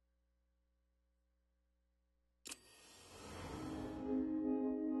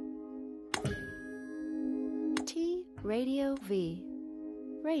Radio V.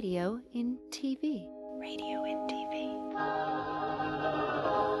 Radio in TV. Radio in TV.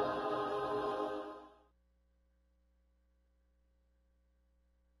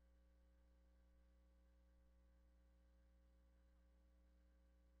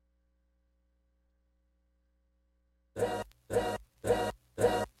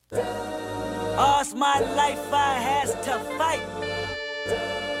 All's my life I has to fight.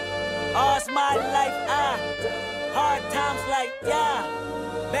 All's my life hard times like yeah,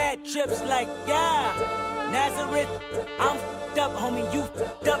 bad trips like yeah. Nazareth, I'm f***ed up, homie, you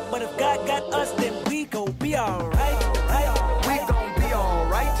f***ed up. But if God got us, then we gon' be alright. We gon' be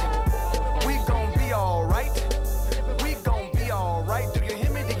alright. We gon' be alright. We gon' be alright. Do you hear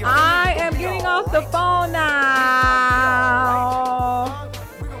me? Do you feel me? I am getting off the phone now.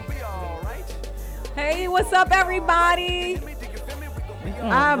 We gon' be alright. Hey, what's up, everybody?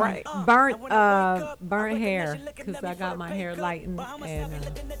 I'm burnt hair because I got my hair lightened and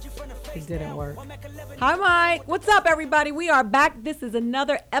it didn't work. Hi, Mike. What's up, everybody? We are back. This is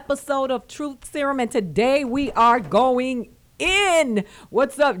another episode of Truth Serum, and today we are going in.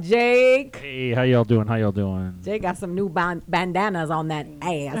 What's up, Jake? Hey, how y'all doing? Jake got some new bandanas on that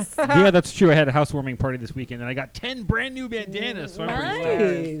ass. Yeah, that's true. I had a housewarming party this weekend, and I got 10 brand new bandanas. So I'm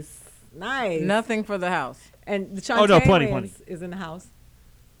pretty stoked. Nice. Nothing for the house. And the plenty. is in the house.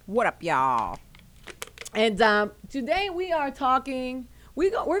 What up, y'all? And today we are talking.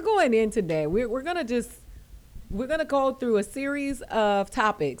 We're going in today. We're gonna go through a series of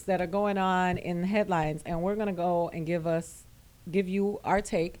topics that are going on in the headlines, and we're gonna go and give you our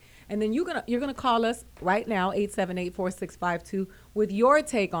take. And then you're gonna call us right now 878-4652 with your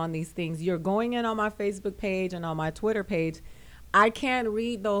take on these things. You're going in on my Facebook page and on my Twitter page. I can't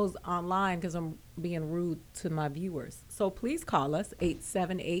read those online because I'm being rude to my viewers. So please call us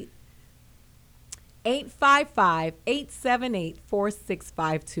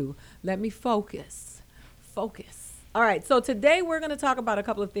 878-855-878-4652. Let me focus. All right, so today we're going to talk about a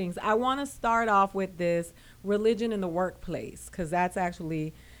couple of things. I want to start off with this religion in the workplace because that's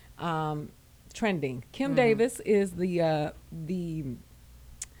actually trending. Kim Davis is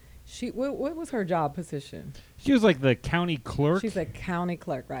what was her job position? She was like the county clerk. She's a county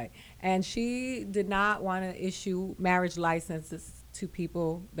clerk, right? And she did not want to issue marriage licenses to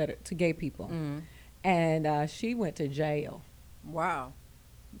people to gay people, and she went to jail. Wow.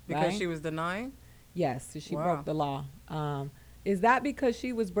 Because Right? she was denying? Yes, she Wow. broke the law. Is that because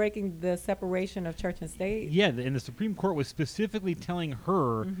she was breaking the separation of church and state? Yeah, and the Supreme Court was specifically telling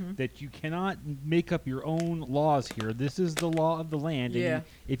her that you cannot make up your own laws here. This is the law of the land. Yeah. And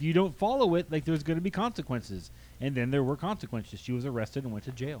if you don't follow it, like there's going to be consequences. And then there were consequences. She was arrested and went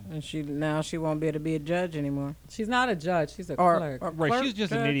to jail. And now she won't be able to be a judge anymore. She's not a judge. She's a clerk. Right, clerk, she was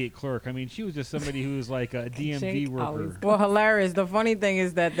just an judge. idiot clerk. I mean, she was just somebody who was like a DMV Jake worker. always- Well, hilarious. The funny thing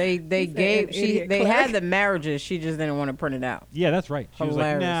is that they said an they idiot had clerk. the marriages. She just didn't want to print it out. Yeah, that's right. She was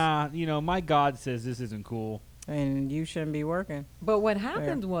like, Hilarious. nah, my God says this isn't cool. And you shouldn't be working. But what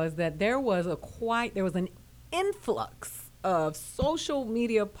happened was that there was an influx of social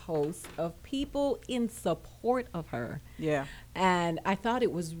media posts of people in support of her. Yeah. And I thought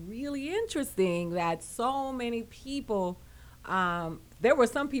it was really interesting that so many people, there were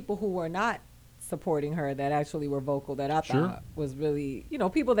some people who were not supporting her that actually were vocal that I Sure. thought was really,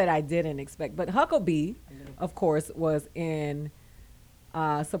 people that I didn't expect. But Huckabee, of course, was in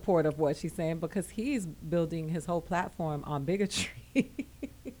support of what she's saying because he's building his whole platform on bigotry.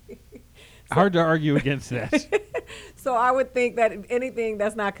 Hard to argue against that. So I would think that anything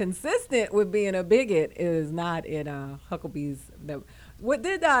that's not consistent with being a bigot is not in Huckabee's. What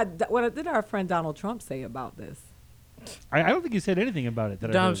did our friend Donald Trump say about this? I don't think he said anything about it. That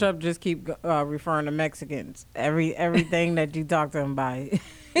I Donald heard. Trump just keep referring to Mexicans. Everything that you talk to him by,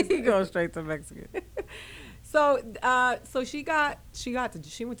 he goes straight to Mexican. So she went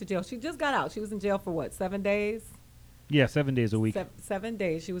to jail. She just got out. She was in jail for what, 7 days? Yeah, 7 days a week. 7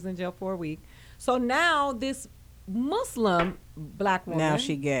 days. She was in jail for a week. So now this Muslim black woman. Now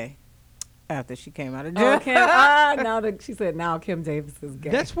she gay. After she came out of jail. She said now Kim Davis is gay.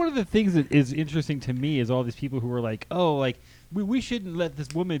 That's one of the things that is interesting to me is all these people who are like, oh, like we shouldn't let this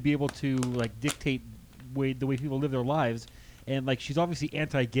woman be able to like dictate the way people live their lives, and like she's obviously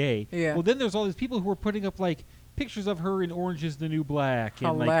anti-gay. Yeah. Well, then there's all these people who are putting up like pictures of her in Orange Is the New Black.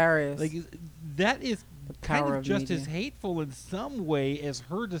 And, Hilarious. Like that is kind power of of just media. as hateful in some way as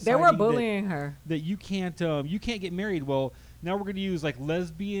her deciding they were bullying her. that you can't get married. Well, now we're going to use like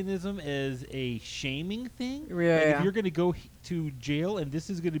lesbianism as a shaming thing. Yeah, Like, yeah. if you're going to go to jail and this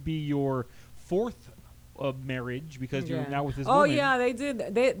is going to be your fourth marriage because you're now with this Oh woman. yeah, they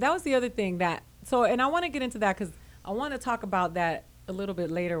did. That was the other thing and I want to get into that because I want to talk about that a little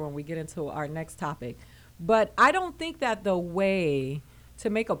bit later when we get into our next topic. But I don't think that the way to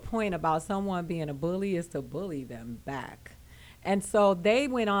make a point about someone being a bully is to bully them back. And so they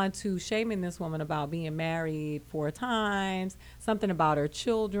went on to shaming this woman about being married 4 times, something about her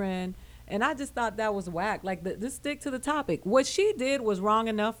children. And I just thought that was whack. Like, just stick to the topic. What she did was wrong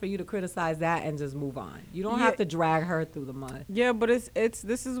enough for you to criticize that and just move on. You don't have to drag her through the mud. Yeah, but it's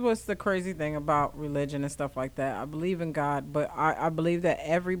this is what's the crazy thing about religion and stuff like that. I believe in God, but I believe that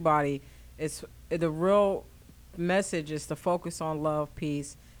everybody is the real message is to focus on love,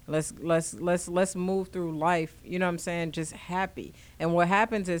 peace. Let's move through life, you know what I'm saying, just happy. And what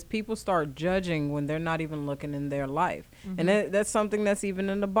happens is people start judging when they're not even looking in their life. And that's something that's even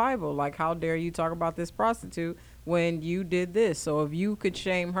in the Bible. Like, how dare you talk about this prostitute when you did this? So if you could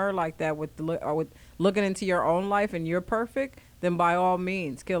shame her like that with looking into your own life and you're perfect, then by all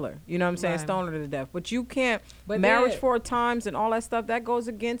means kill her, you know what I'm saying, stone her to death. But you can't. But marriage 4 times and all that stuff, that goes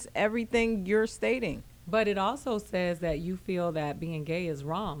against everything you're stating. But it also says that you feel that being gay is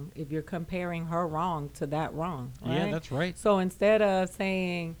wrong if you're comparing her wrong to that wrong. Right? Yeah, that's right. So instead of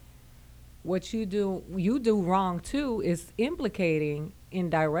saying what you do wrong too, is implicating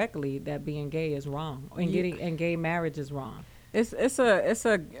indirectly that being gay is wrong and gay marriage is wrong. It's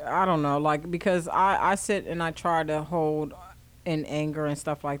a I don't know, like, because I sit and I try to hold in anger and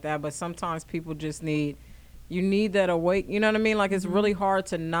stuff like that, but sometimes people just need that awake, you know what I mean? Like, it's really hard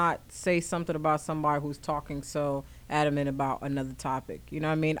to not say something about somebody who's talking so adamant about another topic. You know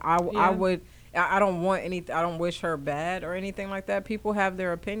what I mean? I don't want anything. I don't wish her bad or anything like that. People have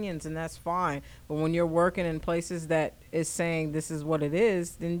their opinions, and that's fine. But when you're working in places that is saying this is what it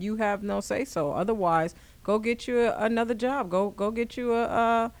is, then you have no say so. Otherwise, go get you another job. Go get you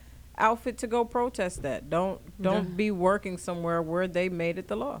a outfit to go protest that. Don't be working somewhere where they made it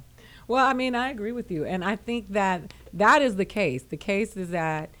the law. Well, I mean, I agree with you, and I think that is the case. The case is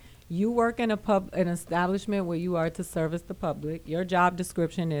that you work in an establishment where you are to service the public. Your job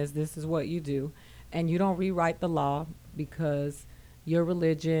description is this is what you do, and you don't rewrite the law because your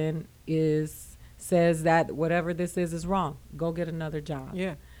religion says that whatever this is wrong. Go get another job.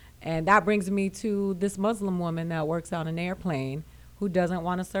 Yeah. And that brings me to this Muslim woman that works on an airplane who doesn't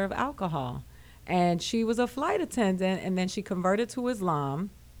want to serve alcohol. And she was a flight attendant, and then she converted to Islam.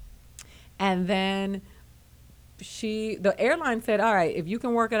 And then the airline said, all right, if you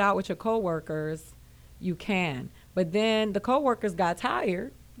can work it out with your coworkers, you can. But then the coworkers got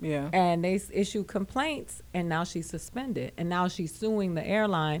tired. Yeah. And they issued complaints, and now she's suspended. And now she's suing the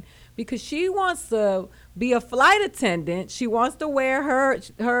airline because she wants to be a flight attendant. She wants to wear her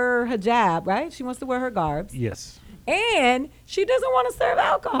hijab, right? She wants to wear her garbs. Yes. And she doesn't want to serve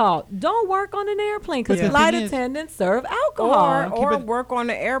alcohol. Don't work on an airplane because But the flight thing is- attendants serve alcohol. Or work on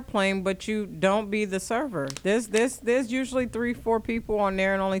the airplane, but you don't be the server. There's usually 3-4 people on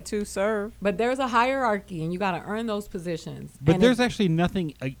there and only 2 serve. But there's a hierarchy, and you got to earn those positions. But And there's actually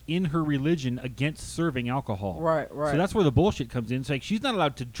nothing in her religion against serving alcohol. Right. So that's where the bullshit comes in. It's like she's not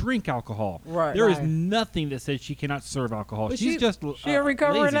allowed to drink alcohol. Right. There is Right. nothing that says she cannot serve alcohol. But She's just She a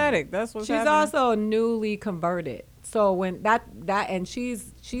recovering lazy. addict. That's what's she's happening. also newly converted. So when that and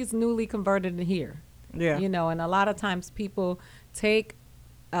she's newly converted in here. Yeah. You know, and a lot of times people take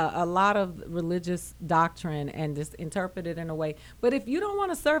a lot of religious doctrine and just interpret it in a way. But if you don't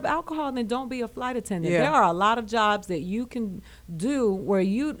want to serve alcohol, then don't be a flight attendant. Yeah. There are a lot of jobs that you can do where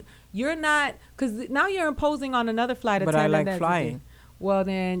you're not, because now you're imposing on another flight But I attendant. like that's- flying. Well,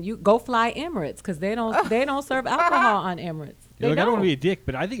 then you go fly Emirates because they don't serve alcohol on Emirates. Yeah, look, I don't want don't. to be a dick,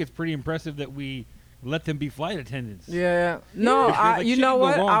 but I think it's pretty impressive that we let them be flight attendants. Yeah. No, Like, you shit know can go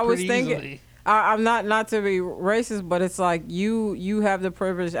what? wrong I was pretty thinking. easily. I'm not to be racist, but it's like you have the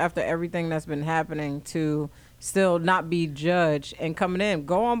privilege after everything that's been happening to still not be judged and coming in.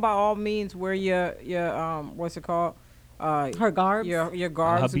 Go on by all means. Wear your what's it called? Her garbs. Your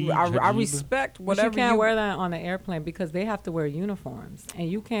garbs. Habib, I hijab. respect But whatever you can't wear that on the airplane because they have to wear uniforms, and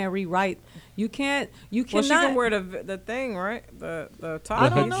you can't rewrite. You can't. You Well, cannot. she can wear the thing, right? The top. I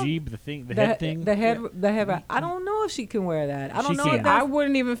The don't know. hijab, the head thing. The head. I don't know if she can wear that. I don't She know can. if I that's.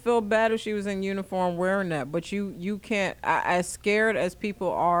 wouldn't even feel bad if she was in uniform wearing that, but you can't. As scared as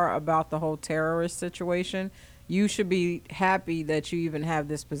people are about the whole terrorist situation, you should be happy that you even have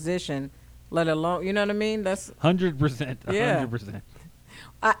this position, let alone, you know what I mean? That's 100%. Yeah. 100%.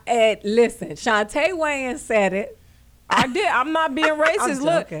 Listen, Shantae Wayans said it. I did. I'm not being racist.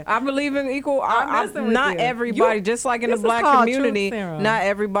 Look, joking. I believe in equal. I'm messing with not you. everybody, just like in the this is black called community, truth serum. not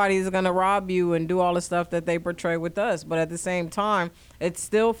everybody is gonna rob you and do all the stuff that they portray with us. But at the same time, it's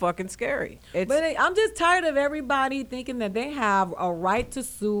still fucking scary. It's But I'm just tired of everybody thinking that they have a right to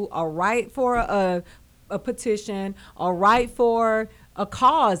sue, a right for a petition or write for a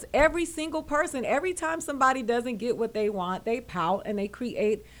cause. Every single person, every time somebody doesn't get what they want, they pout and they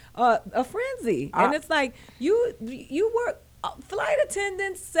create a frenzy. And it's like you work. Flight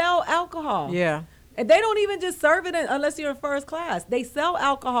attendants sell alcohol. Yeah. And they don't even just serve it unless you're in first class. They sell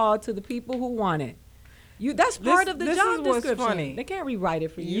alcohol to the people who want it. That's part of the this job is what's description. funny. They can't rewrite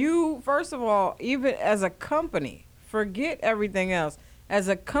it for you. You, first of all, even as a company, forget everything else. As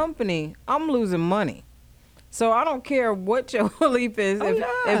a company, I'm losing money. So I don't care what your belief is.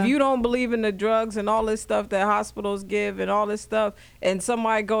 If you don't believe in the drugs and all this stuff that hospitals give and all this stuff, and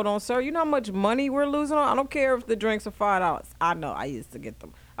somebody go, don't serve, you know how much money we're losing on? I don't care if the drinks are $5. I know, I used to get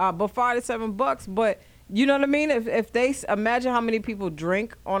them. But $5 to $7. But you know what I mean? If they imagine how many people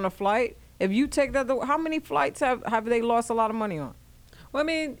drink on a flight, if you take that, how many flights have they lost a lot of money on? Well, I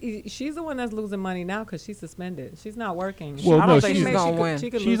mean, she's the one that's losing money now because she's suspended. She's not working. Well, I don't think she's going to win.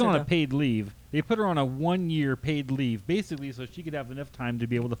 She's on a paid leave. They put her on a 1-year paid leave, basically, so she could have enough time to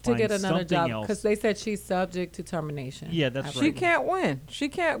be able to find get another something job else. because they said she's subject to termination. Yeah, that's right. She can't win. She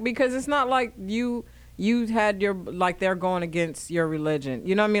can't, because it's not like you had your, like, they're going against your religion.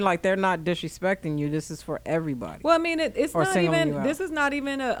 You know what I mean? Like, they're not disrespecting you. This is for everybody. Well, I mean, it's Or not singling you even. out. This is not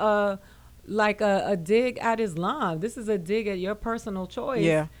even a dig at Islam. This is a dig at your personal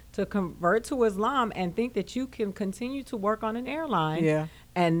choice to convert to Islam and think that you can continue to work on an airline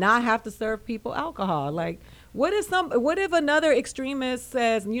and not have to serve people alcohol. Like, what if another extremist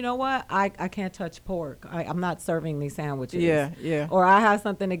says, you know what, I can't touch pork. I'm not serving these sandwiches. Yeah. Or I have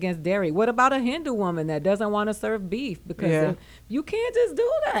something against dairy. What about a Hindu woman that doesn't want to serve beef? Because you can't just do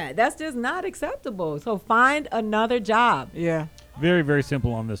that. That's just not acceptable. So find another job. Yeah. Very, very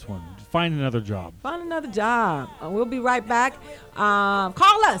simple on this one. Find another job. Find another job. We'll be right back.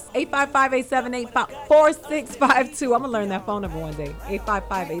 Call us, 855-878-4652. I'm going to learn that phone number one day,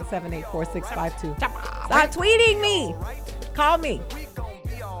 855-878-4652. Stop tweeting me. Call me. We gon'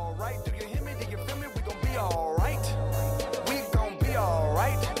 be alright. Do you hear me? Do you feel me? We gon' be alright. We gon' be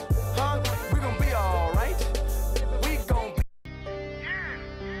alright. Huh? We gon' be alright. We gon' be.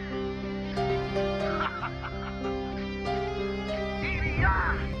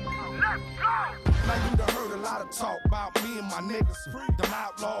 Now you done heard a lot of talk about me and my niggas. Them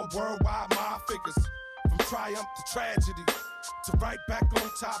outlaw worldwide my figures. From triumph to tragedy, to right back on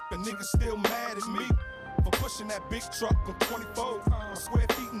top, and niggas still mad at me for pushing that big truck on 24 square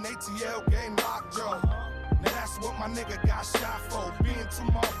feet in ATL game lockjaw. Now that's what my nigga got shot for, being too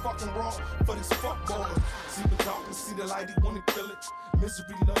motherfucking raw for this fuck baller. See the darkness, see the light, he wanna kill it.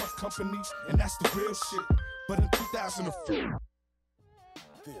 Misery loves company, and that's the real shit. But in 2004,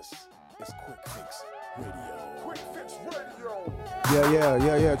 this is Quick Fix Radio. Quick Fix Radio.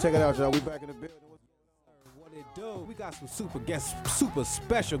 Yeah. Check it out, y'all. We back in the building. What it do? We got some super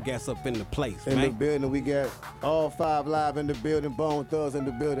special guests up in the place, In man. the building, we got all 5 live in the building. Bone Thugs in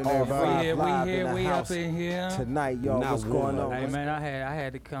the building. All Everybody. five live in the We house up in here. Tonight, y'all. Not What's going one. on? Hey man, I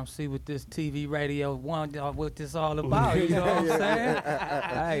had to come see what this TV radio what this all about. You know what I'm saying?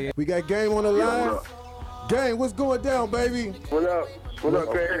 Hey, We got Game on the line. Game, what's going down, baby? What up? What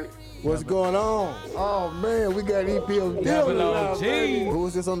up, man? What's going on? Oh man, we got EPO Double Dillon. OG. Who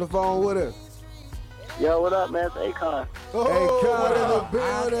is this on the phone with us? Yo, what up, man? It's Akon. Akon in the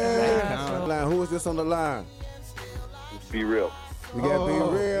building. Line, who is this on the line? Be real. We got Be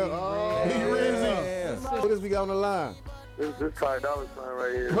Real. Be Real. Who this we got on the line? This Ty Dolla $ign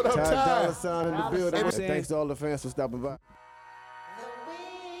right here. What up, Ty Dolla $ign in the building. And thanks to all the fans for stopping by.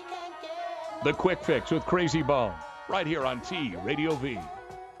 The Quick Fix with Crazy Bone, right here on T Radio V.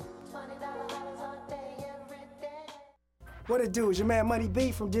 What it do? Is your man Money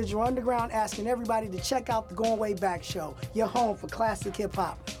B from Digital Underground asking everybody to check out the Going Way Back Show, your home for classic hip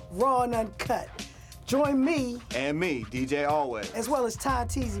hop, raw and uncut. Join me and me, DJ Always, as well as Ty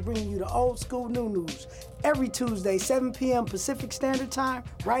Teasy, bringing you the old school new news every Tuesday, 7 p.m. Pacific Standard Time,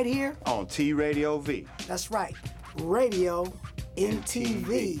 right here on T Radio V. That's right, Radio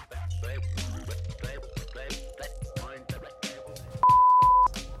MTV.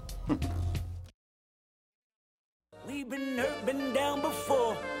 We've been hurt, been down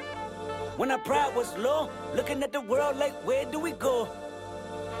before. When our pride was low, looking at the world like, where do we go?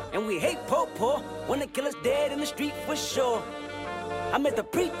 And we hate po-po, wanna kill us dead in the street for sure. I'm at the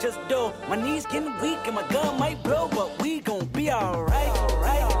preacher's door, my knees getting weak and my gun might blow, but we gon' be alright,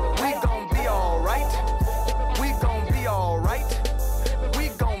 We gon' be alright. We gon' be alright. We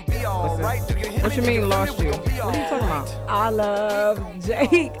gon' be alright. Do you hear What me? you Do mean feel lost me? you? We gon' be What are you talking about? I love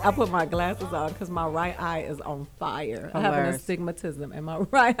Jake. I put my glasses on because my right eye is on fire. I have an Hilarious. astigmatism, and my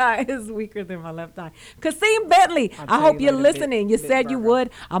right eye is weaker than my left eye. Kasim Bentley, I'll I tell hope you you're later, listening. Big You said you Burger. would.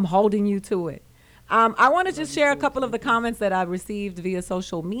 I'm holding you to it. I want to just share a couple of the comments that I received via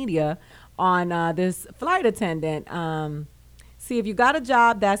social media on this flight attendant. See, if you got a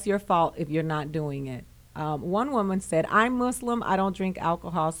job, that's your fault if you're not doing it. One woman said, I'm Muslim, I don't drink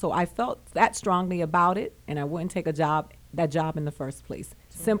alcohol, so I felt that strongly about it, and I wouldn't take that job in the first place.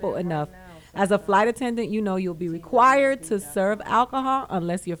 Simple enough. As a flight attendant, you know you'll be required to serve alcohol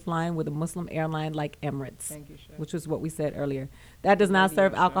unless you're flying with a Muslim airline like Emirates, which was what we said earlier. That does not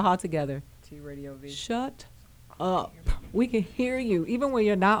serve alcohol together. T-Radio V. Shut up. We can hear you, even when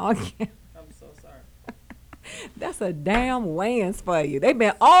you're not on camera. I'm so sorry. That's a damn Wayans for you. They've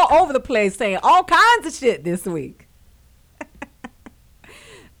been all over the place saying all kinds of shit this week.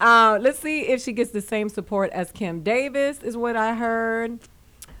 Let's see if she gets the same support as Kim Davis, is what I heard.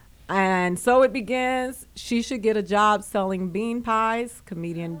 And so it begins. She should get a job selling bean pies,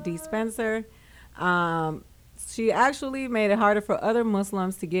 comedian Dee Spencer. She actually made it harder for other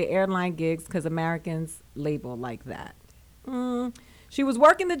Muslims to get airline gigs because Americans label like that. She was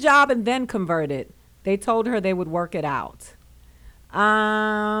working the job and then converted. They told her they would work it out.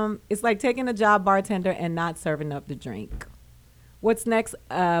 It's like taking a job bartender and not serving up the drink. What's next?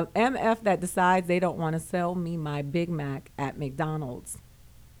 MF that decides they don't want to sell me my Big Mac at McDonald's.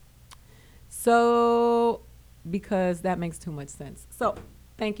 So, because that makes too much sense. So,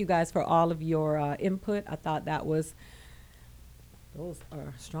 thank you guys for all of your input. I thought those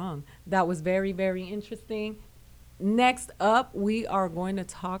are strong. That was very, very interesting. Next up, we are going to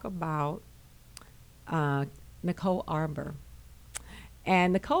talk about Nicole Arbour.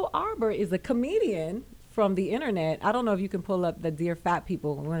 And Nicole Arbour is a comedian from the internet. I don't know if you can pull up the Dear Fat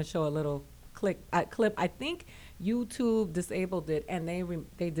People. I'm going to show a little clip. I think YouTube disabled it, and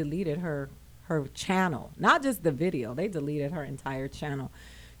they deleted her channel. Not just the video. They deleted her entire channel.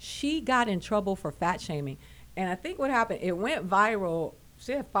 She got in trouble for fat shaming. And I think what happened, it went viral.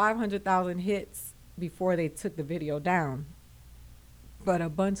 She had 500,000 hits before they took the video down. But a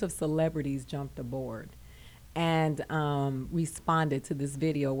bunch of celebrities jumped aboard and responded to this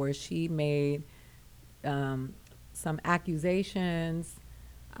video where she made some accusations.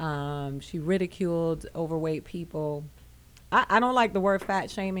 She ridiculed overweight people. I don't like the word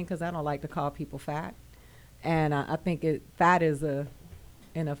fat shaming because I don't like to call people fat. And I think fat is an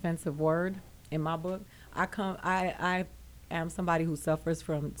offensive word in my book. I am somebody who suffers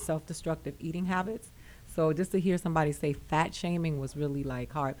from self-destructive eating habits. So just to hear somebody say fat shaming was really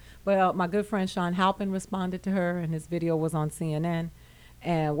like hard. But my good friend Sean Halpin responded to her, and his video was on CNN.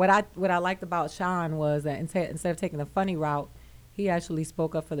 And what I liked about Sean was that instead of taking the funny route, he actually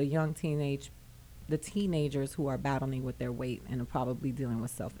spoke up for the teenagers who are battling with their weight and are probably dealing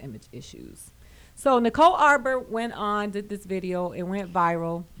with self-image issues. So Nicole Arbour went on, did this video. It went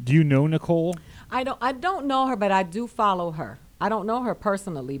viral. Do you know Nicole? I don't know her, but I do follow her. I don't know her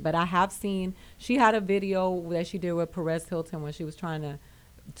personally, but I have seen, she had a video that she did with Perez Hilton when she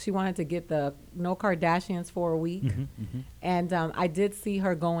wanted to get the no Kardashians for a week. And I did see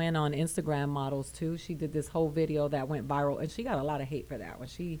her go in on Instagram models too. She did this whole video that went viral, and she got a lot of hate for that when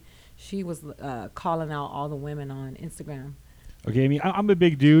she was calling out all the women on Instagram. Okay, I mean, I'm a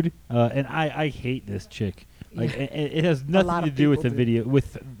big dude, and I hate this chick. Like, it has nothing to do with the video,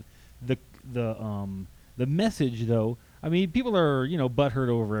 with the message, though. I mean, people are, butthurt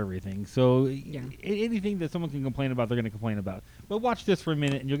over everything. So anything that someone can complain about, they're going to complain about. But watch this for a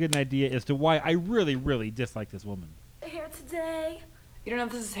minute, and you'll get an idea as to why I really, really dislike this woman. Here today. You don't know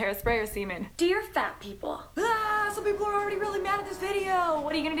if this is hairspray or semen. Dear fat people. Some people are already really mad at this video.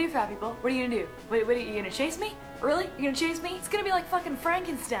 What are you gonna do, fat people? What are you gonna do? What are you gonna chase me? Really? You gonna chase me? It's gonna be like fucking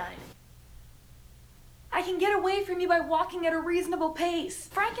Frankenstein. I can get away from you by walking at a reasonable pace.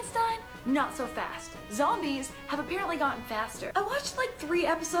 Frankenstein? Not so fast. Zombies have apparently gotten faster. I watched like 3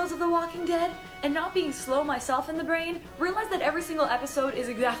 episodes of The Walking Dead, and not being slow myself in the brain, realized that every single episode is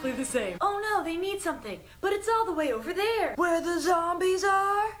exactly the same. Oh no, they need something, but it's all the way over there, where the zombies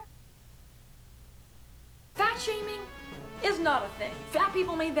are. Fat shaming is not a thing. Fat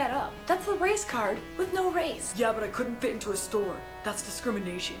people made that up. That's the race card with no race. Yeah, but I couldn't fit into a store. That's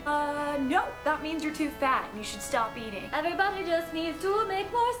discrimination. No. That means you're too fat and you should stop eating. Everybody just needs to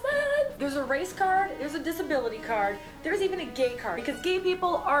make more sense. There's a race card, there's a disability card, there's even a gay card, because gay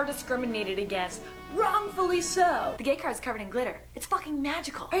people are discriminated against. Wrongfully so. The gay card's covered in glitter. It's fucking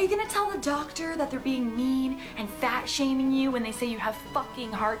magical. Are you gonna tell the doctor that they're being mean and fat shaming you when they say you have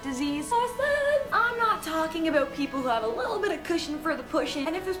fucking heart disease? I'm not talking about people who have a little bit of cushion for the pushing.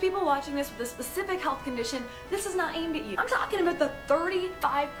 And if there's people watching this with a specific health condition, this is not aimed at you. I'm talking about the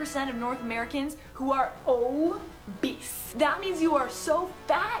 35% of North Americans who are obese. That means you are so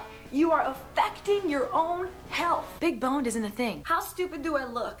fat, you are affecting your own health. Big boned isn't a thing. How stupid do I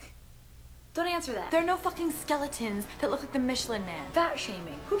look? Don't answer that. There are no fucking skeletons that look like the Michelin Man. Fat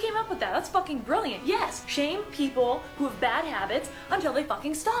shaming. Who came up with that? That's fucking brilliant. Yes, shame people who have bad habits until they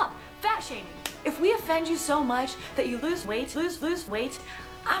fucking stop. Fat shaming. If we offend you so much that you lose weight, lose weight,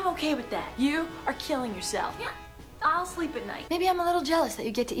 I'm okay with that. You are killing yourself. Yeah. I'll sleep at night. Maybe I'm a little jealous that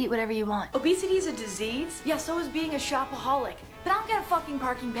you get to eat whatever you want. Obesity is a disease? Yeah, so is being a shopaholic. But I don't get a fucking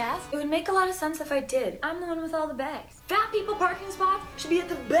parking pass. It would make a lot of sense if I did. I'm the one with all the bags. Fat people parking spots should be at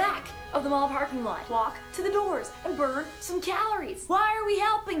the back of the mall parking lot. Walk to the doors and burn some calories. Why are we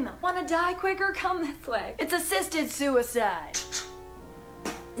helping them? Wanna die quicker? Come this way. It's assisted suicide.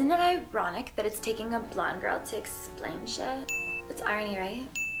 Isn't it ironic that it's taking a blonde girl to explain shit? It's irony, right?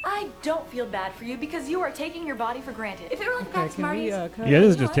 I don't feel bad for you because you are taking your body for granted. If it were like that, Smarties. Yeah,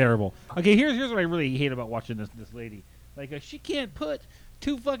 this is just terrible. Okay, here's what I really hate about watching this lady. Like, she can't put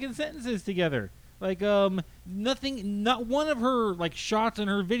two fucking sentences together. Like, nothing, not one of her, like, shots in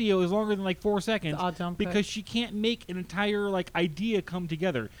her video is longer than, like, 4 seconds. Because she can't make an entire, like, idea come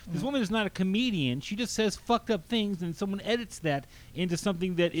together. This woman is not a comedian. She just says fucked up things, and someone edits that into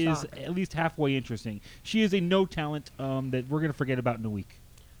something that is at least halfway interesting. She is a no talent that we're going to forget about in a week.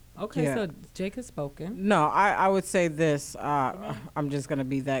 Okay, so Jake has spoken. No, I would say this. I'm just going to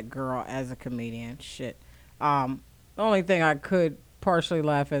be that girl as a comedian. Shit. The only thing I could partially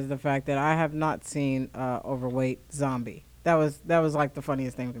laugh is the fact that I have not seen Overweight Zombie. That was like the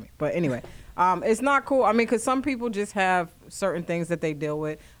funniest thing to me. But anyway, it's not cool. I mean, because some people just have certain things that they deal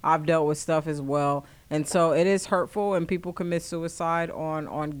with. I've dealt with stuff as well. And so it is hurtful, and people commit suicide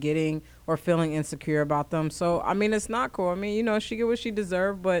on getting or feeling insecure about them. So, I mean, it's not cool. I mean, you know, she get what she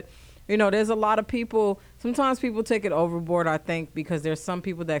deserved, but, you know, there's a lot of people. Sometimes people take it overboard, I think, because there's some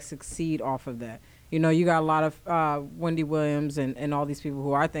people that succeed off of that. You know, you got a lot of Wendy Williams and all these people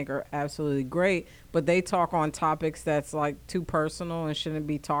who I think are absolutely great, but they talk on topics that's like too personal and shouldn't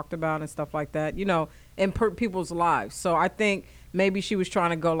be talked about and stuff like that, you know, in people's lives. So I think maybe she was trying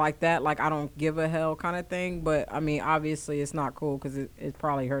to go like that, like I don't give a hell kind of thing. But I mean, obviously it's not cool because it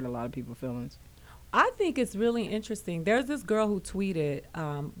probably hurt a lot of people's feelings. I think it's really interesting. There's this girl who tweeted,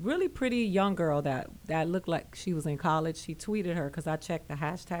 really pretty young girl that looked like she was in college. She tweeted her because I checked the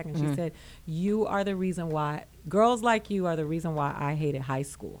hashtag, and she said, "You are the reason why girls like you are the reason why I hated high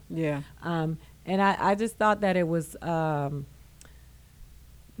school." Yeah. And I just thought that it was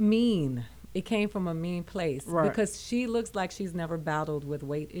mean. It came from a mean place because she looks like she's never battled with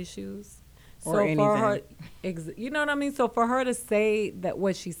weight issues. Or anything. For her, you know what I mean? So for her to say that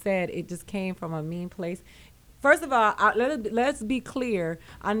what she said, it just came from a mean place. First of all, let's be clear.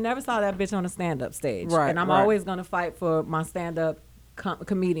 I never saw that bitch on a stand-up stage. Right, and I'm always going to fight for my stand-up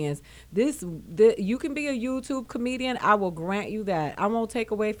comedians. You can be a YouTube comedian. I will grant you that. I won't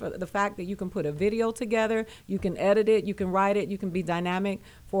take away for the fact that you can put a video together, you can edit it, you can write it, you can be dynamic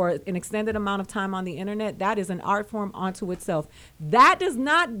for an extended amount of time on the internet. That is an art form unto itself. That does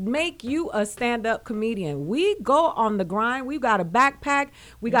not make you a stand-up comedian. We go on the grind. We've got a backpack.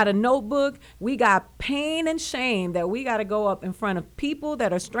 We got a notebook. We got pain and shame that we got to go up in front of people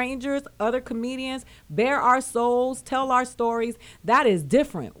that are strangers, other comedians, bare our souls, tell our stories. That is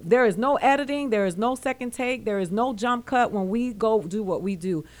different. There is no editing. There is no second take. There is no jump cut when we go do what we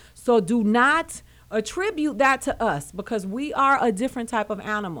do. So do not attribute that to us, because we are a different type of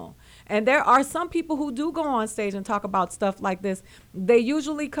animal. And there are some people who do go on stage and talk about stuff like this. They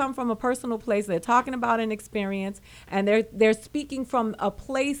usually come from a personal place. They're talking about an experience, and they're speaking from a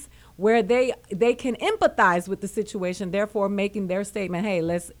place where they can empathize with the situation, therefore making their statement, hey,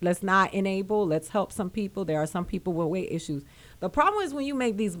 let's not enable, let's help some people. There are some people with weight issues. The problem is when you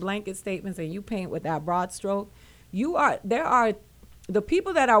make these blanket statements and you paint with that broad stroke, the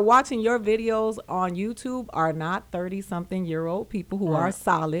people that are watching your videos on YouTube are not 30-something-year-old people who are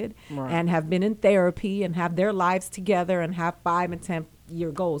solid and have been in therapy and have their lives together and have 5 and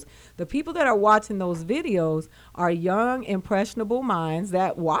 10-year goals. The people that are watching those videos are young, impressionable minds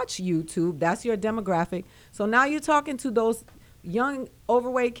that watch YouTube. That's your demographic. So now you're talking to those young,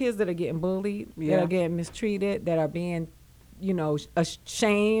 overweight kids that are getting bullied, that are getting mistreated, that are being,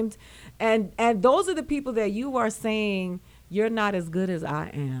 ashamed. And those are the people that you are saying, you're not as good as I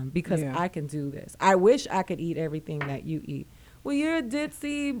am because I can do this. I wish I could eat everything that you eat. Well, you're a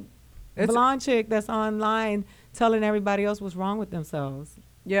ditzy blonde chick that's online telling everybody else what's wrong with themselves.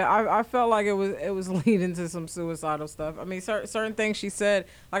 Yeah, I felt like it was leading to some suicidal stuff. I mean, certain things she said,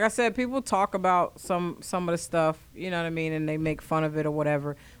 like I said, people talk about some of the stuff, you know what I mean, and they make fun of it or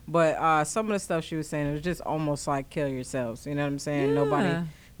whatever. But some of the stuff she was saying, it was just almost like kill yourselves. You know what I'm saying? Yeah.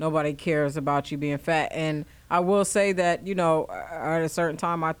 Nobody cares about you being fat. And I will say that, at a certain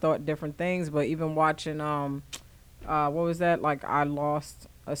time I thought different things, but even watching, what was that? Like I Lost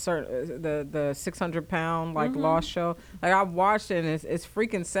a certain the 600-pound like lost show. Like I've watched it, and it's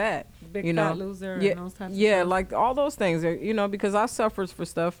freaking sad. Big you Fat know? Loser Yeah, and those types of yeah, stuff. like all those things. You know, because I suffers for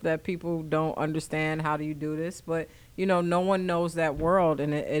stuff that people don't understand. How do you do this? But you know, no one knows that world,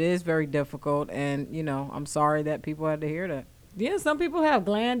 and it is very difficult. And you know, I'm sorry that people had to hear that. Yeah, some people have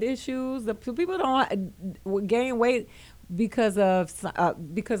gland issues. The people don't gain weight because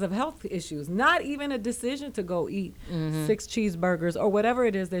of health issues. Not even a decision to go eat 6 cheeseburgers or whatever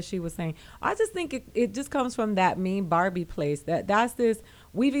it is that she was saying. I just think it just comes from that mean Barbie place. That's this.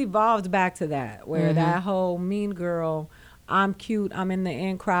 We've evolved back to that, where that whole mean girl, I'm cute, I'm in the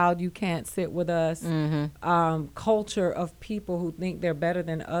in crowd, you can't sit with us culture of people who think they're better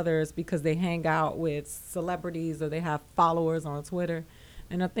than others because they hang out with celebrities or they have followers on Twitter.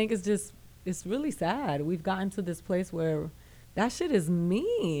 And I think it's really sad. We've gotten to this place where that shit is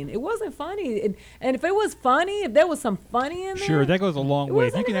mean. It wasn't funny. And if it was funny, if there was some funny in there. Sure, that goes a long way.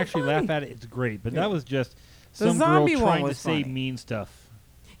 If you wasn't can even actually funny. laugh at it, it's great. But that was just The some girl zombie one trying to was say funny. mean stuff.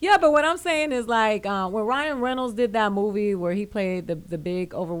 Yeah, but what I'm saying is like when Ryan Reynolds did that movie where he played the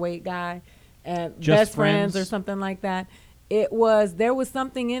big overweight guy and Just Best Friends or Friends. something like that. There was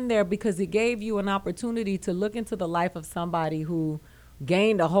something in there because it gave you an opportunity to look into the life of somebody who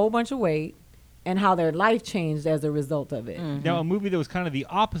gained a whole bunch of weight and how their life changed as a result of it. Now, a movie that was kind of the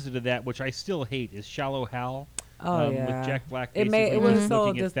opposite of that, which I still hate, is Shallow Hal. Oh, yeah. With Jack Black It basically was just so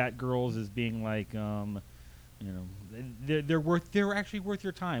looking at fat girls as being like, you know, they're actually worth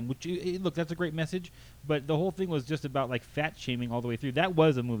your time. Which look, that's a great message, but the whole thing was just about like fat shaming all the way through. That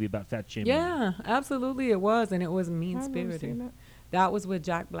was a movie about fat shaming. Yeah, absolutely it was, and it was I've never seen mean-spirited. that. That was with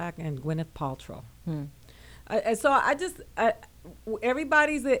Jack Black and Gwyneth Paltrow. And so I just,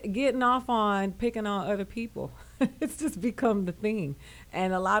 everybody's getting off on picking on other people. It's just become the thing.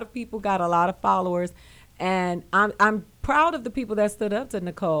 And a lot of people got a lot of followers. And I'm proud of the people that stood up to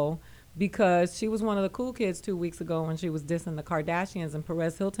Nicole because she was one of the cool kids 2 weeks ago when she was dissing the Kardashians and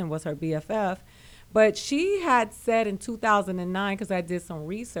Perez Hilton was her BFF. But she had said in 2009, because I did some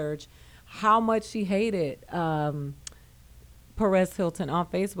research, how much she hated Perez Hilton on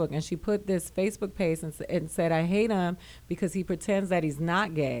Facebook, and she put this Facebook page and said, I hate him because he pretends that he's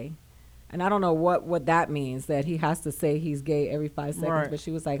not gay. And I don't know what that means, that he has to say he's gay every 5 seconds. Right. But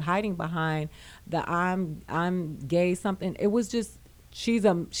she was like hiding behind the I'm gay something. It was just, she's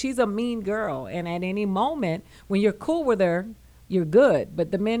a mean girl. And at any moment, when you're cool with her, you're good.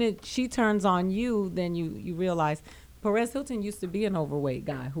 But the minute she turns on you, then you realize Perez Hilton used to be an overweight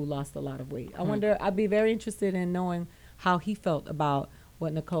guy who lost a lot of weight. I wonder, I'd be very interested in knowing how he felt about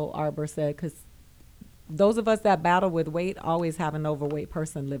what Nicole Arbor said, because those of us that battle with weight always have an overweight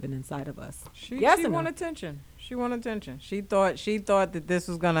person living inside of us. She Yes or want no? attention. She want attention. She thought that this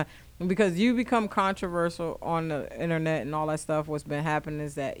was gonna, because you become controversial on the internet and all that stuff. What's been happening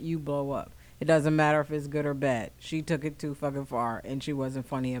is that you blow up. It doesn't matter if it's good or bad. She took it too fucking far, and she wasn't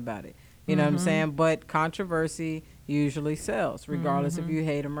funny about it. You know what I'm saying? But controversy usually sells, regardless if you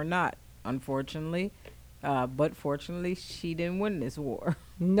hate them or not. Unfortunately. But fortunately, she didn't win this war.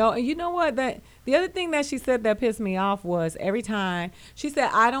 No, you know what? The other thing that she said that pissed me off was every time she said,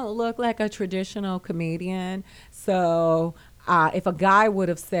 I don't look like a traditional comedian. So if a guy would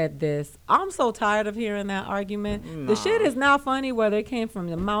have said this, I'm so tired of hearing that argument. The shit is not funny whether it came from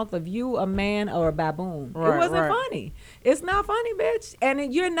the mouth of you, a man, or a baboon. Right, it wasn't right. funny. It's not funny, bitch.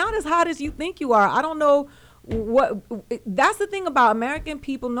 And you're not as hot as you think you are. I don't know. That's the thing about American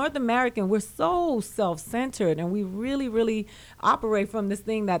people, North American, we're so self-centered, and we really, really operate from this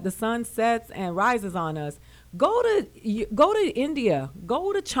thing that the sun sets and rises on us. Go to India,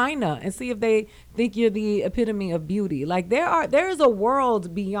 go to China, and see if they think you're the epitome of beauty. Like there is a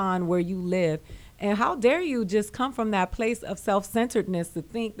world beyond where you live, and how dare you just come from that place of self-centeredness to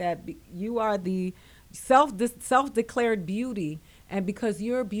think that you are the self-declared beauty, and because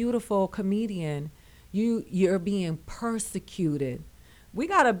you're a beautiful comedian, you're being persecuted. We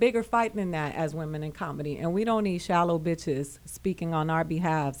got a bigger fight than that as women in comedy, and we don't need shallow bitches speaking on our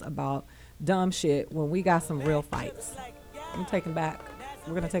behalves about dumb shit when we got some real fights. I'm taking back.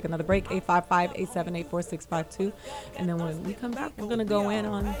 We're going to take another break, 855-878-4652. And then when we come back, we're going to go in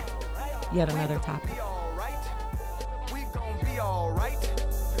on yet another topic. We gon' be alright.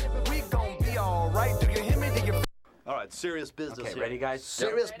 We gon' be alright. Do you hear me? Do you All right, serious business Okay, here. ready, guys?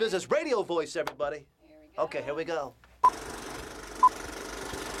 Serious business. Radio voice, everybody. Okay, here we go.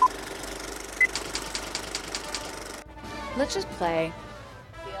 Let's just play.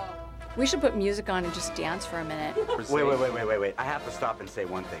 We should put music on and just dance for a minute. Wait. I have to stop and say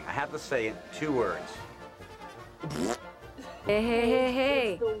one thing. I have to say 2 words.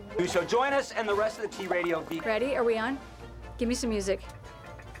 Hey. So join us and the rest of the T Radio V. Ready? Are we on? Give me some music.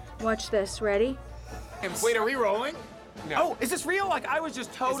 Watch this. Ready? Wait, are we rolling? No. Oh, is this real? Like, I was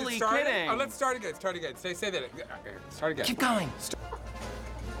just totally kidding. Oh, let's start again. Start again. Say that. Start again. Keep going.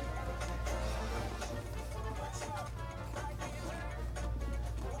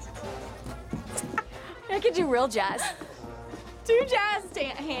 I could do real jazz. Do jazz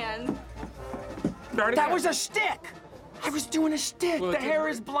hands. That was a stick. I was doing a stick. Well, the hair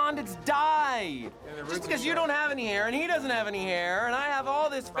is blonde. It's dye. Just because you don't have any hair and he doesn't have any hair and I have all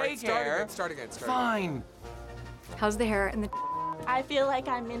this fake hair. Start again. Fine. How's the hair and the? I feel like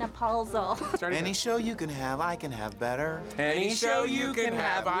I'm in a puzzle. Any show you can have, I can have better. Any show you can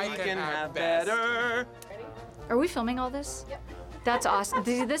have, I can have better. Are we filming all this? Yep. That's awesome.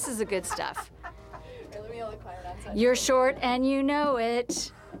 This is the good stuff. You're short and you know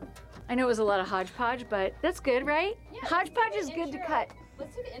it. I know it was a lot of hodgepodge, but that's good, right? Yeah, hodgepodge is good to cut.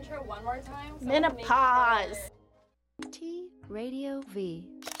 Let's do the intro one more time. Menopause. T Radio V.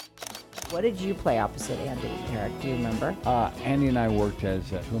 What did you play opposite Andy, Eric? Do you remember? Andy and I worked as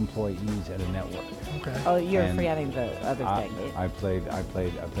two employees at a network. Okay. Oh, you're forgetting the other thing. I played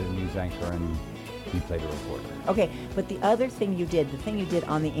a news anchor, and he played a reporter. Okay, but the other thing you did, the thing you did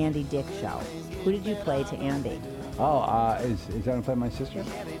on the Andy Dick show, who did you play to Andy? Oh, is that gonna play my sister?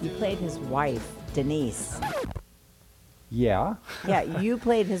 You played his wife, Denise. Yeah. Yeah, you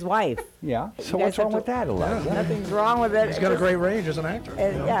played his wife. Yeah. So what's wrong with that, Eliza? Yeah. Nothing's wrong with it. He's got a great range as an actor.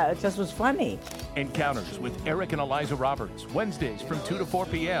 Yeah, it just was funny. Encounters with Eric and Eliza Roberts, Wednesdays from 2 to 4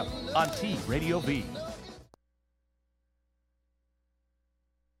 p.m. on T Radio V.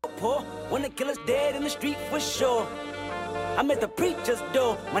 Poor when the killer's dead in the street for sure. I'm at the preacher's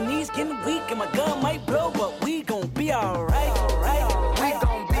door. My knees getting weak and my gun might blow, but we gon' be alright. We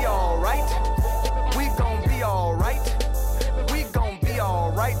gon' be alright. We gon' be alright. We gon' be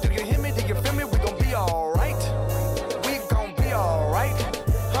alright. Do you hear me? Do you feel me? We gon' be alright. We gon' be alright.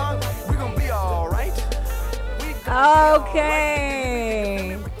 Huh? We gon' be alright.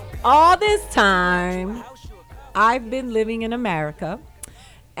 Okay. All this time, I've been living in America,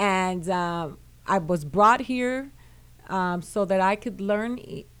 and I was brought here so that I could learn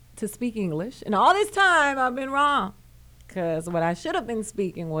to speak English. And all this time, I've been wrong, because what I should have been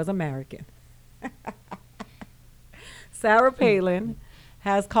speaking was American. Sarah Palin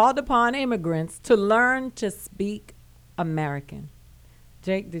has called upon immigrants to learn to speak American.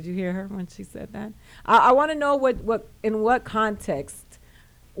 Jake, did you hear her when she said that? I want to know in what context.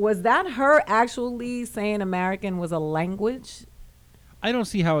 Was that her actually saying American was a language? I don't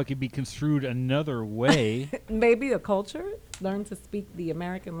see how it could be construed another way. Maybe a culture? Learn to speak the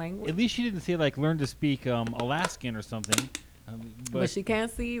American language? At least she didn't say, like, learn to speak Alaskan or something. But she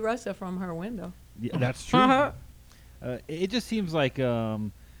can't see Russia from her window. Yeah, that's true. It just seems like...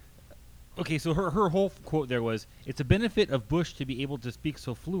 okay, so her whole quote there was, it's a benefit of Bush to be able to speak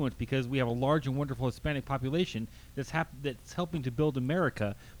so fluent because we have a large and wonderful Hispanic population that's helping to build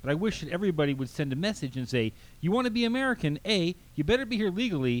America. But I wish that everybody would send a message and say, you want to be American, A, you better be here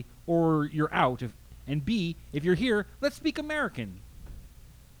legally or you're out. And B, if you're here, let's speak American.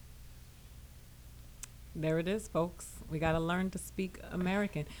 There it is, folks. We got to learn to speak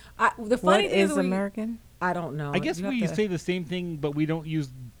American. The funny What thing is American? I don't know. I guess we say the same thing, but we don't use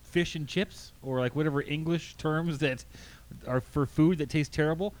fish and chips or like whatever English terms that are for food that taste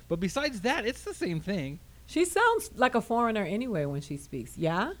terrible. But besides that, it's the same thing. She sounds like a foreigner anyway when she speaks.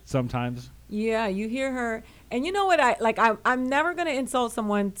 Yeah? Sometimes. Yeah, you hear her. And you know what? I'm never going to insult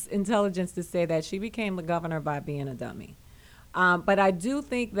someone's intelligence to say that she became the governor by being a dummy. But I do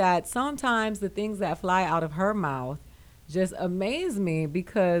think that sometimes the things that fly out of her mouth just amaze me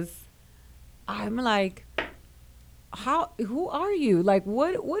because I'm like, who are you? Like,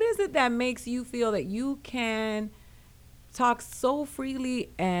 what is it that makes you feel that you can talk so freely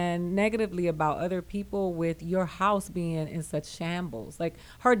and negatively about other people with your house being in such shambles? Like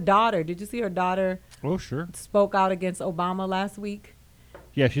her daughter, did you see her daughter? Oh, sure. Spoke out against Obama last week.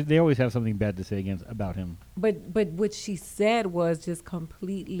 Yeah, they always have something bad to say about him. But what she said was just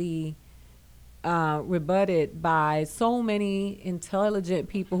completely rebutted by so many intelligent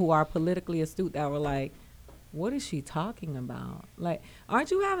people who are politically astute that were like, what is she talking about? Like,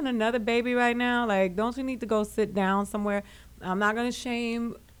 aren't you having another baby right now? Like, don't you need to go sit down somewhere? I'm not gonna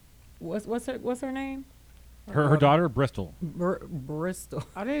shame. What's her name? Her daughter, Bristol. Bristol.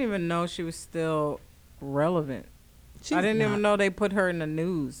 I didn't even know she was still relevant. I didn't even know they put her in the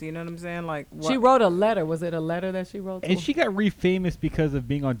news. You know what I'm saying? Like, she wrote a letter. Was it a letter that she wrote? And she got re-famous because of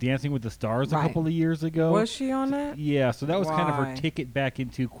being on Dancing with the Stars a couple of years ago. Was she on that? Yeah, so that was kind of her Why? ticket back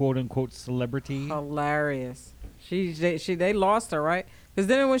into quote unquote celebrity. Hilarious. They lost her, right? Because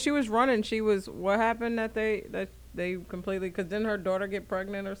then when she was running, she was, what happened that They completely, because didn't her daughter get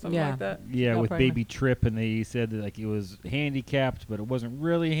pregnant or something like that? Yeah, got with pregnant. baby Trip, and they said that like it was handicapped, but it wasn't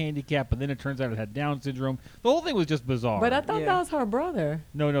really handicapped. But then it turns out it had Down syndrome. The whole thing was just bizarre. But I thought that was her brother.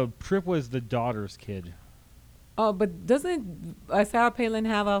 No, Trip was the daughter's kid. Oh, but doesn't Sarah Palin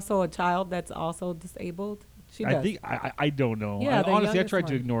have also a child that's also disabled? She does. I think I don't know. Yeah, the honestly, I youngest tried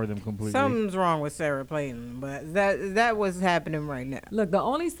to one. ignore them completely. Something's wrong with Sarah Palin, but that was happening right now. Look, the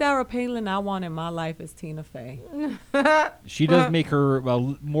only Sarah Palin I want in my life is Tina Fey. She does make her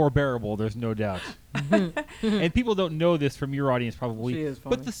more bearable. There's no doubt. And people don't know this from your audience probably. She is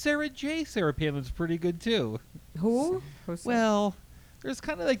But funny. the Sarah Palin's pretty good too. Who? Well, there's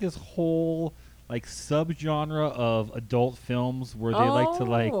kind of like this whole like subgenre of adult films where they like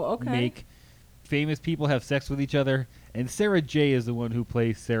to make famous people have sex with each other, and Sarah J is the one who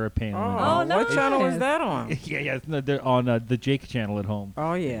plays Sarah Palin. What channel is that on? yeah, they're on the Jake channel at home.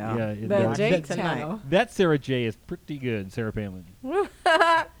 Oh yeah, The Jake channel. That Sarah J is pretty good, Sarah Palin.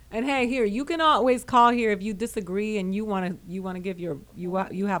 And hey, here you can always call here if you disagree and you want to give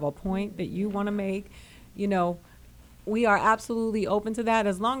you have a point that you want to make. You know, we are absolutely open to that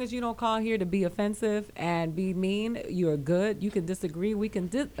as long as you don't call here to be offensive and be mean. You're good. You can disagree. We can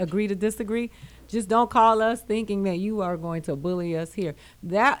agree to disagree. Just don't call us thinking that you are going to bully us here.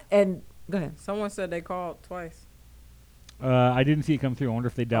 That and go ahead. Someone said they called twice. I didn't see it come through. I wonder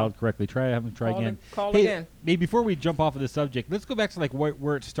if they dialed correctly. Have them try again. Call again. Hey, before we jump off of this subject, let's go back to like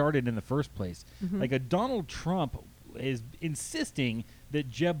where it started in the first place. Mm-hmm. Like Donald Trump is insisting that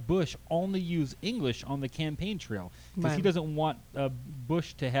Jeb Bush only use English on the campaign trail because he Right. doesn't want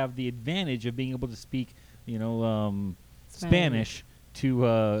Bush to have the advantage of being able to speak, Spanish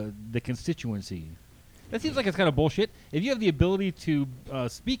to the constituency. That seems like it's kind of bullshit. If you have the ability to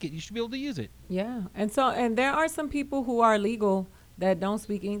speak it, you should be able to use it. Yeah, and there are some people who are legal that don't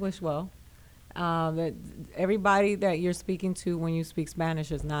speak English well. That everybody that you're speaking to when you speak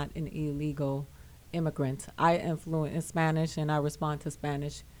Spanish is not an illegal immigrant. I am fluent in Spanish, and I respond to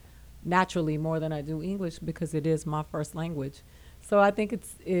Spanish naturally more than I do English because it is my first language. So I think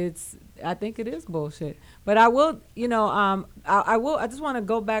I think it is bullshit. But I will, I just want to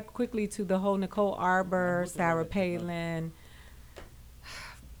go back quickly to the whole Nicole Arbor, Sarah Palin,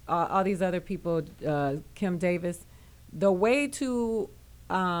 all these other people, Kim Davis. The way to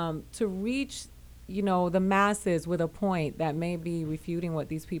reach, the masses with a point that may be refuting what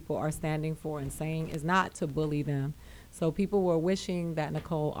these people are standing for and saying is not to bully them. So people were wishing that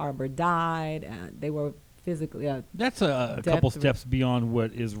Nicole Arbor died. They were physically That's a couple steps beyond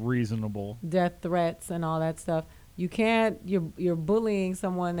what is reasonable. Death threats and all that stuff. You can't. You're bullying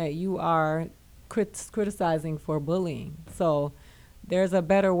someone that you are criticizing for bullying. So there's a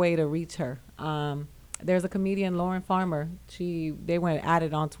better way to reach her. There's a comedian, Lauren Farmer. They went at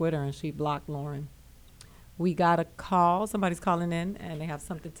it on Twitter, and she blocked Lauren. We got a call. Somebody's calling in, and they have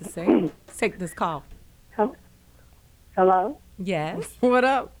something to say. Let's take this call. Hello? Yes. What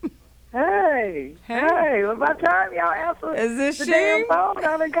up? Hey. Hey, about time y'all answer Is this the she? damn phone.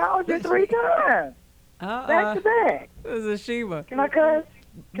 I've been called you 3 times. Back to back. This is Sheba. Can I cuss?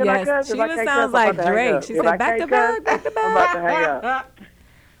 Can I Yes, cuss? If I Sheba can't sounds cuss, I'm like about to hang Drake. up. She If said I back to can't back, cuss, back to I'm about to hang up.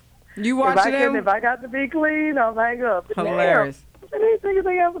 You watching them? If I got to be clean, I'll hang up. But Hilarious. Damn, these niggas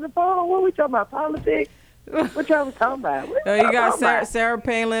they answer the phone. What we talking about? Politics? What y'all was talking about? What You y'all got talking about? Sarah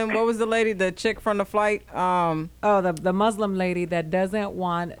Palin. What was the lady, the chick from the flight? The Muslim lady that doesn't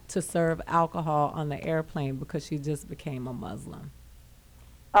want to serve alcohol on the airplane because she just became a Muslim.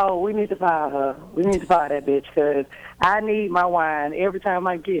 Oh, we need to fire her. We need to fire that bitch because I need my wine every time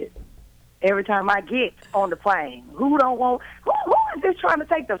I get on the plane. Who don't want? Who is just trying to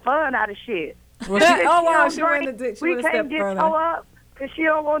take the fun out of shit? Well, she went a step We can't get further. so up because she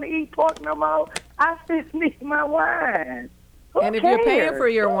don't want to eat pork no more. I just need my wine. Who And if you're paying cares? for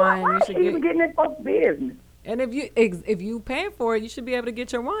your wine, why you should she even get. getting in folks' business. And if you paying for it, you should be able to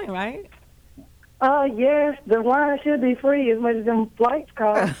get your wine, right? Yes, the wine should be free as much as them flights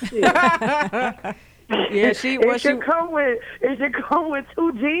cost. Yeah, it should come with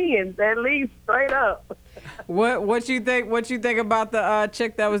 2 gins at least, straight up. What you think about the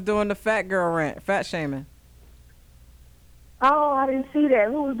chick that was doing the fat girl rant, fat shaming? Oh, I didn't see that.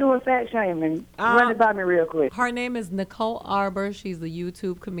 Who was doing fat shaming? Run it by me real quick. Her name is Nicole Arbor. She's a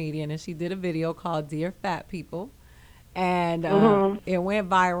YouTube comedian, and she did a video called "Dear Fat People," and it went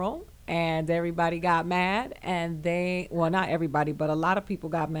viral. And everybody got mad, and not everybody, but a lot of people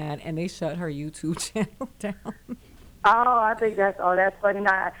got mad, and they shut her YouTube channel down. Oh, I think that's funny.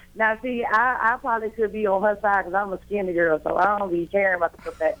 Now, see, I probably could be on her side because I'm a skinny girl, so I don't be caring about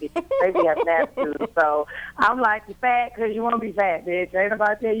the fat bitch. They be having attitude. So I'm like, you fat because you want to be fat, bitch. Ain't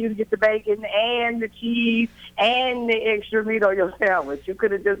nobody tell you to get the bacon and the cheese and the extra meat on your sandwich. You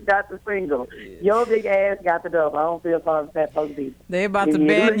could have just got the single. Your big ass got the double. I don't feel sorry for fat folks either. They about to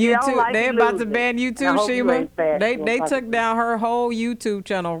ban you too. Like they about to ban you too, Shima. They took down her whole YouTube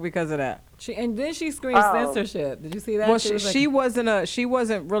channel because of that. And then she screamed censorship. Did you see that? Well, she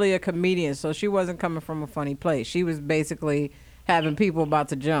wasn't really a comedian, so she wasn't coming from a funny place. She was basically having people about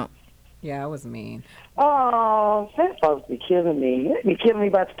to jump. Yeah, it was mean. Oh, fat folks be killing me. They be killing me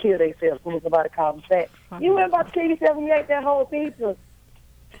about to kill themselves when somebody call them fat. You weren't about to kill yourself when you ate that whole pizza.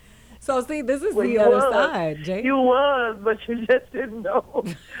 So, see, this is the other side, Jay. You was, but you just didn't know.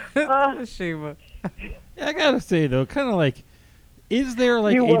 Shima. Yeah, I gotta say, though, kind of like, is there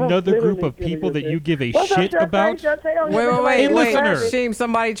like another group of people that you give a shit about? Wait, listener. Sheem,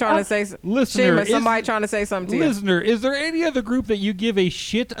 somebody trying to say listener. Somebody trying to say something to you. Listener, is there any other group that you give a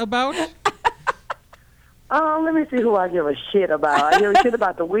shit about? Let me see who I give a shit about. I give a shit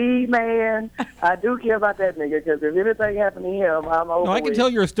about the weed man. I do care about that nigga because if anything happened to him, I'm over. No, I can tell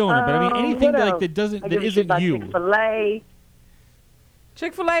you're a stoner, but I mean anything that isn't you. Chick-fil-A.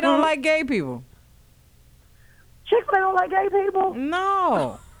 Chick-fil-A don't like gay people. Chick-fil-A don't like gay people?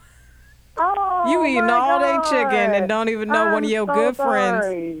 No. Oh, you eating all day chicken and don't even know one of your good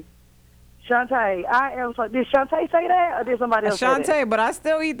friends. Shantae, I am so. Did Shantae say that or did somebody else say that? Shantae, but I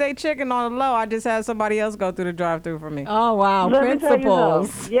still eat their chicken on the low. I just had somebody else go through the drive-thru for me. Oh, wow.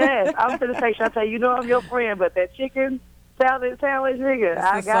 Principles. Yes, I'm going to say, Shantae, you know I'm your friend, but that chicken salad sandwich, nigga,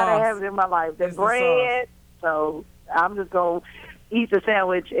 I got to have it in my life. The bread. So I'm just going to eat the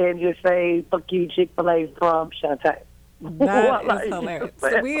sandwich and just say, fuck you, Chick-fil-A from Shantae. That is hilarious.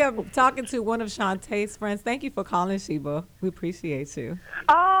 So we are talking to one of Shantae's friends. Thank you for calling, Sheba. We appreciate you.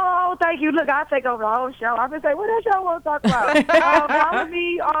 Oh, thank you. Look, I'll take over the whole show. I'm going to say, what else y'all want to talk about? Follow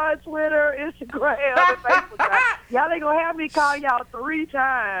me on Twitter, Instagram, and Facebook. Y'all ain't going to have me call y'all 3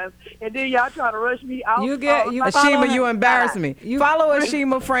 times, and then y'all trying to rush me out. Ashima, you embarrass me. Follow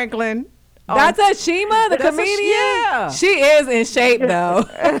Ashima Franklin. That's Ashima, the comedian? Yeah. She is in shape, though.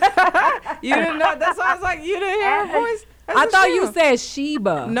 You didn't know? That's why I was like, you didn't hear her voice? I thought you said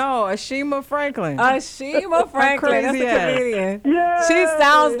Sheba. No, Ashima Franklin. Ashima Franklin. That's a comedian. Yeah. She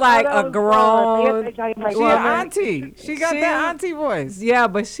sounds like a grown. She an auntie. She got that auntie voice. Yeah,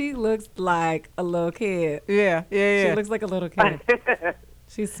 but she looks like a little kid. Yeah. She looks like a little kid.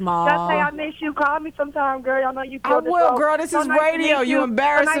 She's small. Shantae, I miss you. Call me sometime, girl. I know you. I will, girl. This is radio. You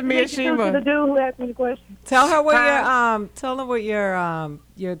embarrassing me, Ashima. The dude who asked me the question. Tell her what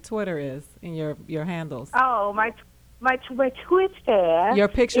your Twitter is and your handles. Oh, my Twitter. Your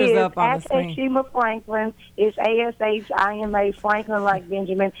picture's is up on the screen. Ashima Franklin. It's ASHIMA Franklin like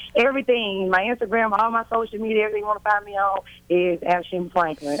Benjamin. Everything. My Instagram, all my social media, everything you want to find me on is Ashima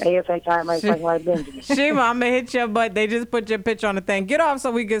Franklin. ASHIMA Franklin like Benjamin. Shima, I'm going to hit your butt. They just put your picture on the thing. Get off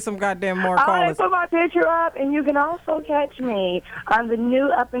so we get some goddamn more callers. They put my picture up, and you can also catch me on the new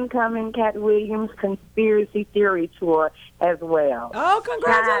up-and-coming Cat Williams Conspiracy Theory Tour as well. Oh,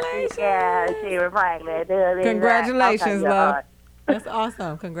 congratulations. Yeah, Ashima Franklin. Congratulations. Love. That's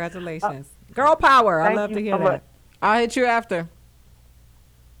awesome. Congratulations. Girl power. I love to hear that. I'll hit you after.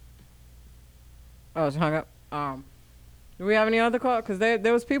 Oh, it's hung up. Do we have any other call? Because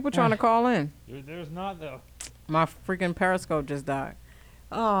there was people trying to call in. There's not, though. My freaking Periscope just died.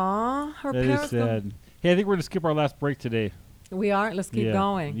 Aw, her Periscope. That is sad. Hey, I think we're going to skip our last break today. We are. Let's keep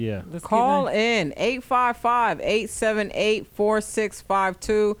going. Yeah. Call in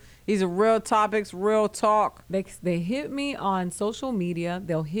 855-878-4652. These are real topics, real talk. They hit me on social media.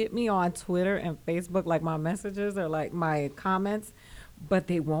 They'll hit me on Twitter and Facebook, like my messages or like my comments, but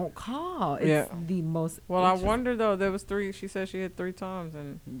they won't call. It's the most. Well, I wonder though. There was 3. She said she hit 3 times,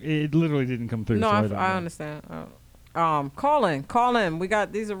 and it literally didn't come through. No, so I understand. Call in. We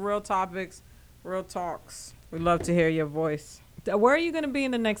got these are real topics, real talks. We'd love to hear your voice. Where are you going to be in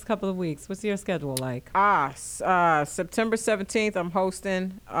the next couple of weeks? What's your schedule like? September 17th, I'm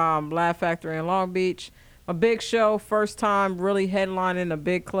hosting Laugh Factory in Long Beach. A big show, first time really headlining a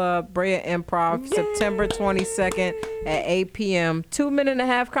big club, Brea Improv, September 22nd at 8 p.m.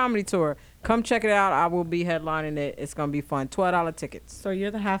 2.5-minute comedy tour. Come check it out. I will be headlining it. It's going to be fun. $12 tickets. So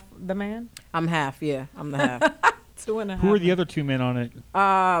you're the man? I'm half, yeah. I'm the half. 2.5. Who are the other 2 men on it?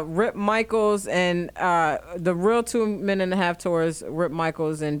 Rip Michaels and the real 2.5-minute tours, Rip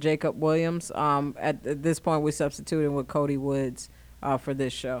Michaels and Jacob Williams. At this point, we're substituting with Cody Woods for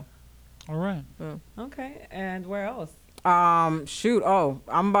this show. All right. Okay. And where else? Shoot. Oh,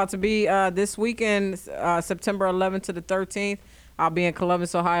 I'm about to be this weekend, September 11th to the 13th. I'll be in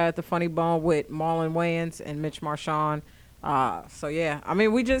Columbus, Ohio at the Funny Bone with Marlon Wayans and Mitch Marchand. So yeah, I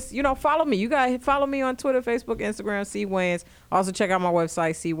mean, we just, follow me. You guys follow me on Twitter, Facebook, Instagram, C Wayans. Also check out my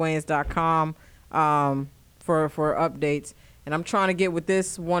website, cwayans.com, for updates. And I'm trying to get with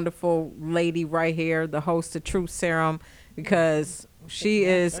this wonderful lady right here, the host of Truth Serum, because she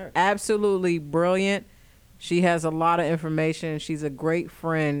is absolutely brilliant. She has a lot of information. She's a great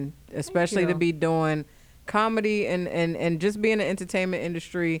friend, especially to be doing comedy and just being in the entertainment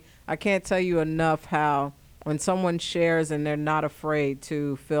industry. I can't tell you enough how when someone shares and they're not afraid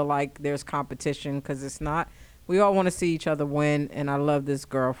to feel like there's competition, because it's not. We all want to see each other win, and I love this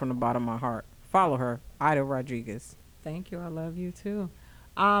girl from the bottom of my heart. Follow her, Ida Rodriguez. Thank you. I love you too.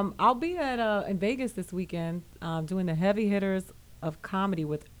 I'll be at in Vegas this weekend doing the heavy hitters of comedy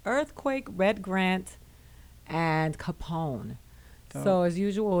with Earthquake, Red Grant, and Capone. Dope. So as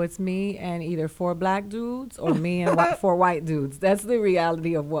usual, it's me and either 4 black dudes or me and 4 white dudes. That's the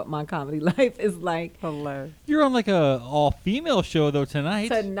reality of what my comedy life is like. Hilarious. You're on like a all-female show though tonight.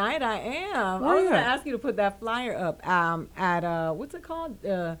 Tonight I am. I was going to ask you to put that flyer up at what's it called?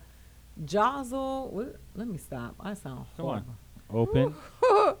 Jostle. Let me stop. I sound horrible. Open.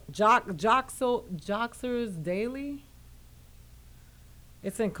 Joxers Daily.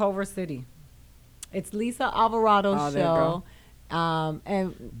 It's in Culver City. It's Lisa Alvarado's show.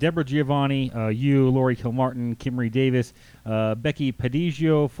 And Deborah Giovanni, you, Lori Kilmartin, Kimry Davis, Becky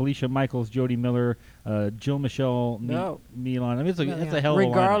Padigio, Felicia Michaels, Jody Miller, Jill Michelle Milan. I mean, it's a hell of a lineup.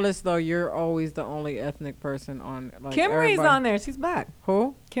 Regardless, though, you're always the only ethnic person on. Like, Kimry's everybody. on there. She's back.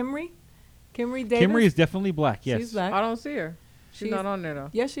 Who? Kimry Davis. Kimry is definitely black. Yes, she's black. I don't see her. She's not on there though.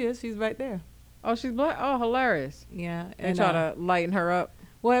 Yes, she is. She's right there. Oh, she's black. Oh, hilarious. Yeah, and try to lighten her up.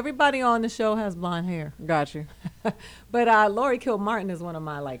 Well, everybody on the show has blonde hair. Got you. But Lori Kilmartin is one of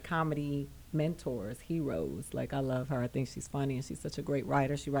my like comedy mentors, heroes. Like I love her. I think she's funny and she's such a great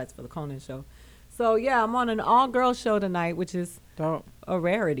writer. She writes for the Conan Show. So yeah, I'm on an all-girls show tonight, which is a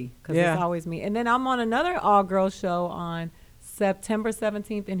rarity because it's always me. And then I'm on another all-girls show on September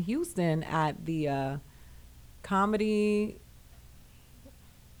 17th in Houston at the comedy.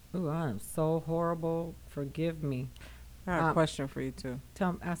 Ooh, I'm so horrible. Forgive me. I have a question for you too.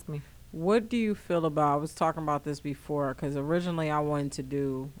 Ask me. What do you feel about? I was talking about this before because originally I wanted to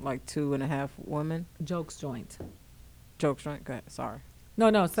do like 2.5 women. Jokes Joint. Jokes Joint. Go ahead. Sorry. No.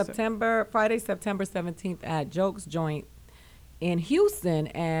 Friday, September 17th at Jokes Joint in Houston,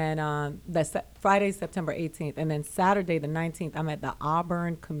 and Friday, September 18th, and then Saturday the 19th, I'm at the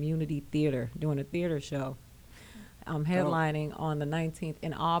Auburn Community Theater doing a theater show. I'm headlining on the 19th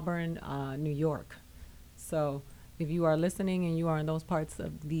in Auburn, New York. So if you are listening and you are in those parts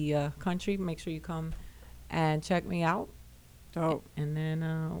of the country, make sure you come and check me out. Oh. And then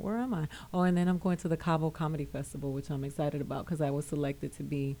where am I? Oh, and then I'm going to the Cabo Comedy Festival, which I'm excited about because I was selected to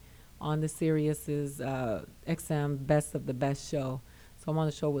be on the Sirius's XM Best of the Best show. So I'm on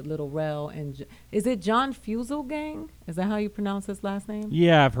the show with Little Rel and is it John Fuselgang? Is that how you pronounce his last name?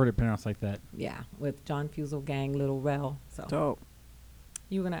 Yeah, I've heard it pronounced like that. Yeah, with John Fuselgang, Little Rel. So dope.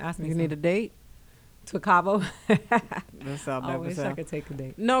 You gonna ask me? You need a date to Cabo? That's how I wish I could take a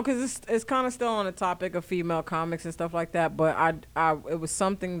date. No, because it's kind of still on the topic of female comics and stuff like that. But I it was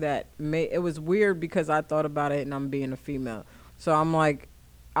something that it was weird because I thought about it and I'm being a female, so I'm like.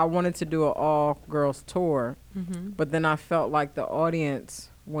 I wanted to do an all-girls tour, but then I felt like the audience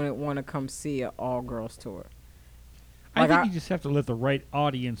wouldn't want to come see an all-girls tour. I think you just have to let the right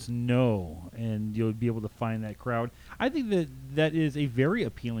audience know, and you'll be able to find that crowd. I think that is a very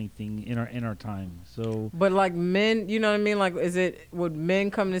appealing thing in our time. So, but like men, you know what I mean? Like, would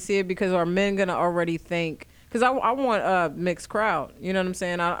men come to see it because are men gonna already think? Because I want a mixed crowd. You know what I'm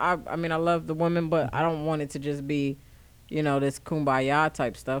saying? I mean I love the women, but I don't want it to just be. This kumbaya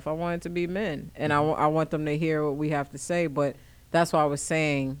type stuff. I want it to be men. And I want them to hear what we have to say. But that's why I was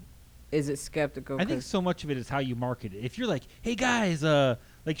saying, is it skeptical? I think so much of it is how you market it. If you're like, hey, guys,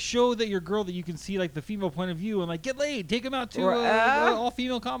 like show that your girl that you can see like the female point of view and like get laid. Take them out to an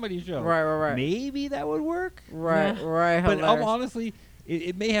all-female comedy show. Right. Maybe that would work. Right. But honestly,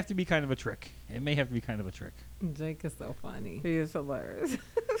 it may have to be kind of a trick. Jake is so funny. He is hilarious.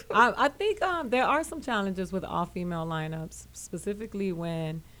 I think there are some challenges with all-female lineups, specifically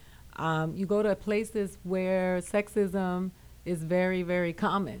when you go to places where sexism is very, very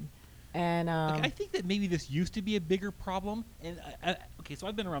common. And I think that maybe this used to be a bigger problem. And so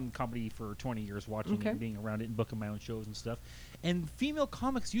I've been around comedy for 20 years, watching and being around it and booking my own shows and stuff. And female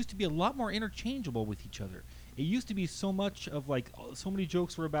comics used to be a lot more interchangeable with each other. It used to be so much of like so many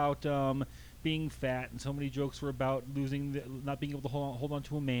jokes were about being fat, and so many jokes were about not being able to hold on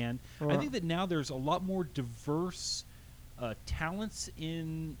to a man. Right. I think that now there's a lot more diverse talents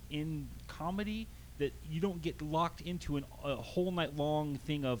in comedy, that you don't get locked into a whole night long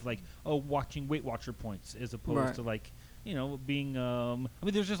thing of like, watching Weight Watcher points, as opposed to like, being I mean,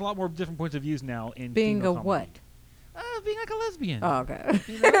 there's just a lot more different points of views now in being female a comedy. what? Being like a lesbian. Oh, okay.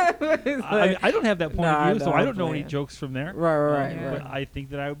 I don't have that point of view, so I don't know any playing. jokes from there. Right. But I think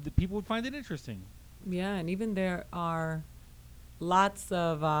that the people would find it interesting. Yeah, and even there are lots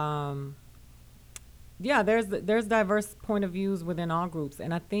of there's diverse point of views within all groups,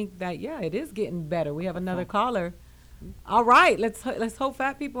 and I think that it is getting better. We have another caller. All right, let's hope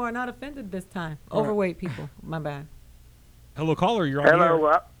fat people are not offended this time. All right. Overweight people, my bad. Hello, caller. You're on the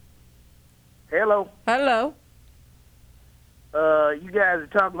air. Hello. You guys are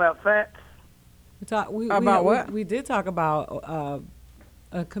talking about fats? We did talk about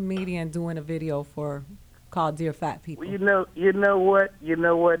a comedian doing a video called Dear Fat People. Well, you know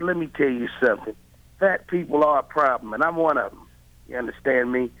what? Let me tell you something. Fat people are a problem, and I'm one of them. You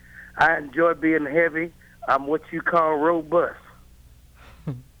understand me? I enjoy being heavy. I'm what you call robust.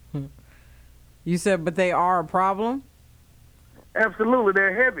 You said, but they are a problem? Absolutely,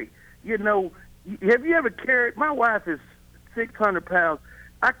 they're heavy. Have you ever carried? My wife is 600 pounds.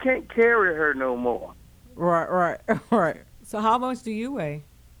 I can't carry her no more. Right. So how much do you weigh?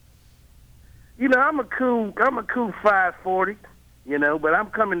 I'm a cool 540. But I'm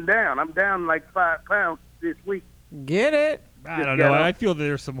coming down. I'm down like 5 pounds this week. Get it? I don't know. I feel that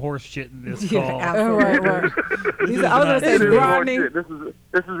there's some horse shit in this call. Right. I was gonna say Rodney. This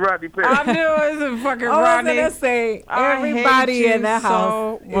is Rodney Perry. I knew it was fucking I Rodney. was gonna say I everybody hate in that you house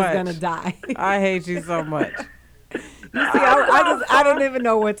so is much. gonna die. I hate you so much. You see, I didn't even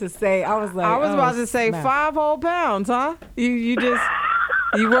know what to say. I was like, I was about to say snap. 5 whole pounds, huh? You just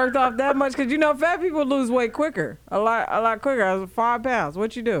you worked off that much, because fat people lose weight quicker, a lot quicker. I was 5 pounds.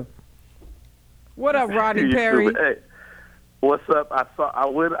 What you do? What up, Rodney Perry? Hey, what's up? I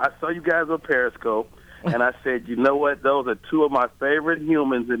saw you guys on Periscope, and I said, you know what? Those are two of my favorite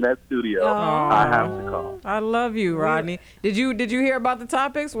humans in that studio. I have to call. I love you, Rodney. Did you hear about the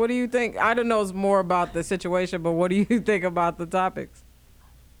topics? What do you think? I don't know more about the situation, but what do you think about the topics?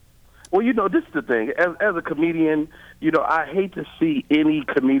 Well, this is the thing. As a comedian, I hate to see any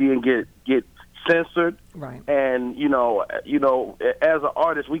comedian get censored. Right. And as an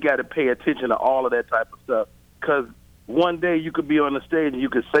artist, we got to pay attention to all of that type of stuff, because one day you could be on the stage and you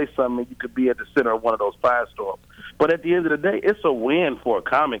could say something, and you could be at the center of one of those firestorms. But at the end of the day, it's a win for a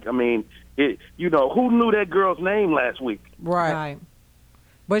comic. I mean, who knew that girl's name last week? Right.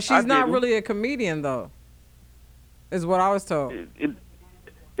 But she's not really a comedian, though, is what I was told.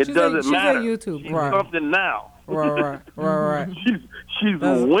 It doesn't matter. She's a YouTuber. She's something now. Right. She's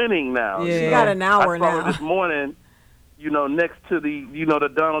winning now. Yeah. She got an hour I saw now. her this morning, next to the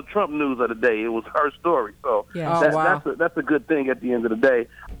Donald Trump news of the day. It was her story. So that's a good thing at the end of the day.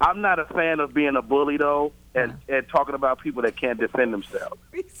 I'm not a fan of being a bully, though, and talking about people that can't defend themselves.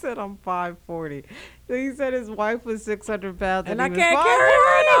 He said I'm 540. He said his wife was 600 pounds. And I he can't was carry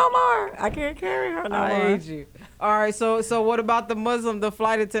her 540. no more. I can't carry her no I more. hate you. All right, so what about the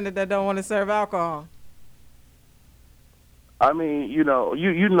flight attendant that don't want to serve alcohol? I mean, you know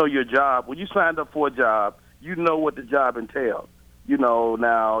your job. When you signed up for a job, you know what the job entails.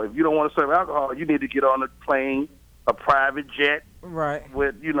 Now, if you don't want to serve alcohol, you need to get on a plane, a private jet, right?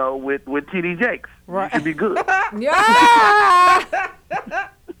 With TD Jakes, right? You should be good. Yeah.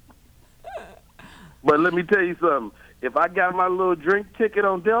 But let me tell you something. If I got my little drink ticket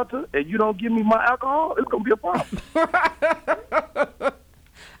on Delta and you don't give me my alcohol, it's gonna be a problem.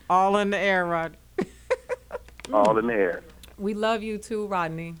 All in the air, Rod. All in the air. We love you too,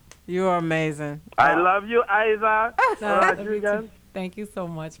 Rodney. You are amazing. I love you, Isa. Thank you so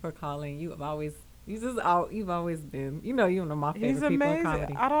much for calling. You've always been. You're one of my favorite He's people amazing. in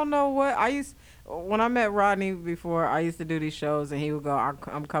comedy. I don't know what when I met Rodney before, I used to do these shows, and he would go,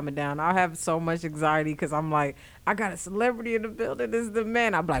 I'm coming down. I have so much anxiety because I'm like, I got a celebrity in the building. This is the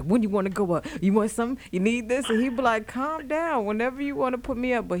man. I'm like, when you want to go up? You want something? You need this? And he'd be like, calm down whenever you want to put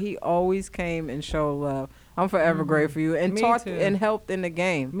me up. But he always came and showed love. I'm forever grateful for you, and taught and helped in the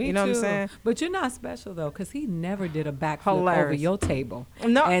game. Me you know too. what I'm saying? But you're not special though, because he never did a backflip Hilarious. over your table.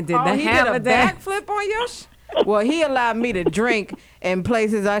 No, and did the he hammer did a dance. backflip on your Well, he allowed me to drink in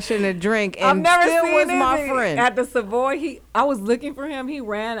places I shouldn't have drank, and I've never still seen was him my friend. At the Savoy, I was looking for him. He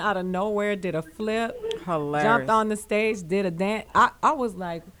ran out of nowhere, did a flip, Hilarious. jumped on the stage, did a dance. I was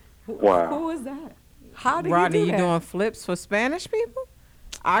like, who is that? How did Rodney, he do that? you doing flips for Spanish people?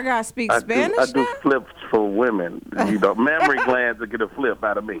 I gotta speak Spanish I do now? flips for women. Mammary glands will get a flip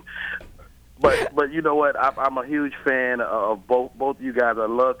out of me. but you know what? I'm a huge fan of both of you guys. I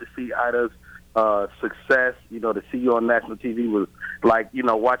love to see Ida's success. You know, to see you on national TV was like, you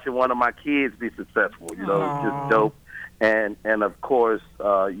know, watching one of my kids be successful. You know, just dope. And of course,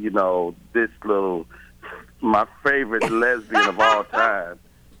 you know, this little, my favorite lesbian of all time.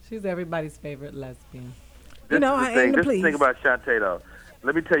 She's everybody's favorite lesbian. This is the thing about Shantae, though.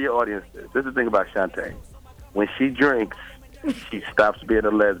 Let me tell your audience this. This is the thing about Shantae. When she drinks, she stops being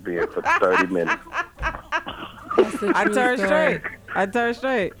a lesbian for 30 minutes. I turn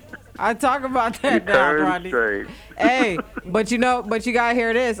straight. I talk about that now, Rodney. Straight. Hey, but you gotta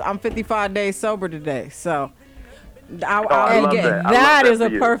hear this. I'm 55 days sober today, so I love that. That is a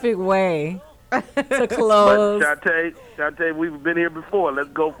perfect way to close. But Shantae, we've been here before. Let's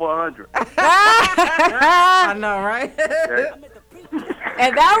go for 100. I know, right? Okay.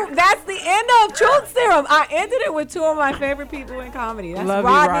 And that's the end of Truth Serum. I ended it with two of my favorite people in comedy. That's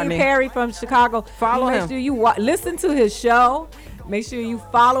Rodney Perry from Chicago. Follow him. Make sure you listen to his show. Make sure you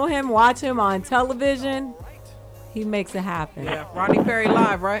follow him, watch him on television. He makes it happen. Yeah, Rodney Perry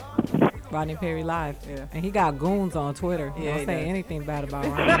Live, right? Rodney Perry Live. Yeah. And he got goons on Twitter. Yeah, Don't say anything bad about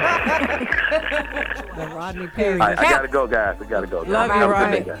Rodney. But Rodney Perry. I gotta go, guys. I gotta go. Love you,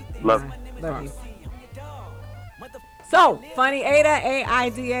 Rodney. Love you. Love you. So, Funny Ada,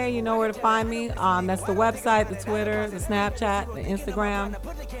 AIDA, you know where to find me. That's the website, the Twitter, the Snapchat, the Instagram.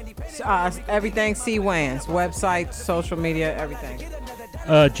 Everything C-Wans. Website, social media, everything.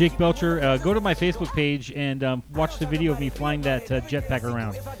 Jake Belcher, go to my Facebook page and watch the video of me flying that jetpack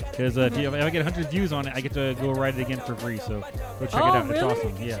around. Because if I get 100 views on it, I get to go ride it again for free. So go check it out. Really? It's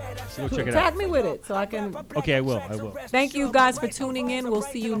awesome. Yeah. So go check it out. Tag me with it so I can. Okay, I will. Thank you guys for tuning in. We'll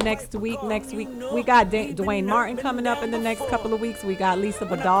see you next week. Next week, we got Dwayne Martin coming up in the next couple of weeks. We got Lisa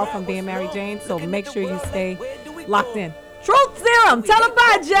Badal from Being Mary Jane. So make sure you stay locked in. Truth Serum. Tell them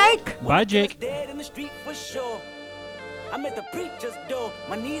bye, Jake. Bye, Jake. I'm at the preacher's door.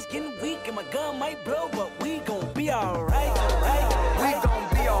 My knees getting weak and my gun might blow, but we gon' be alright. We gon'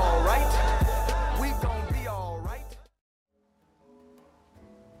 be alright. We gon' be alright.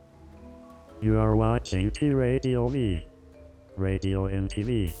 You are watching T Radio V. Radio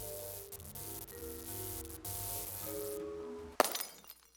MTV.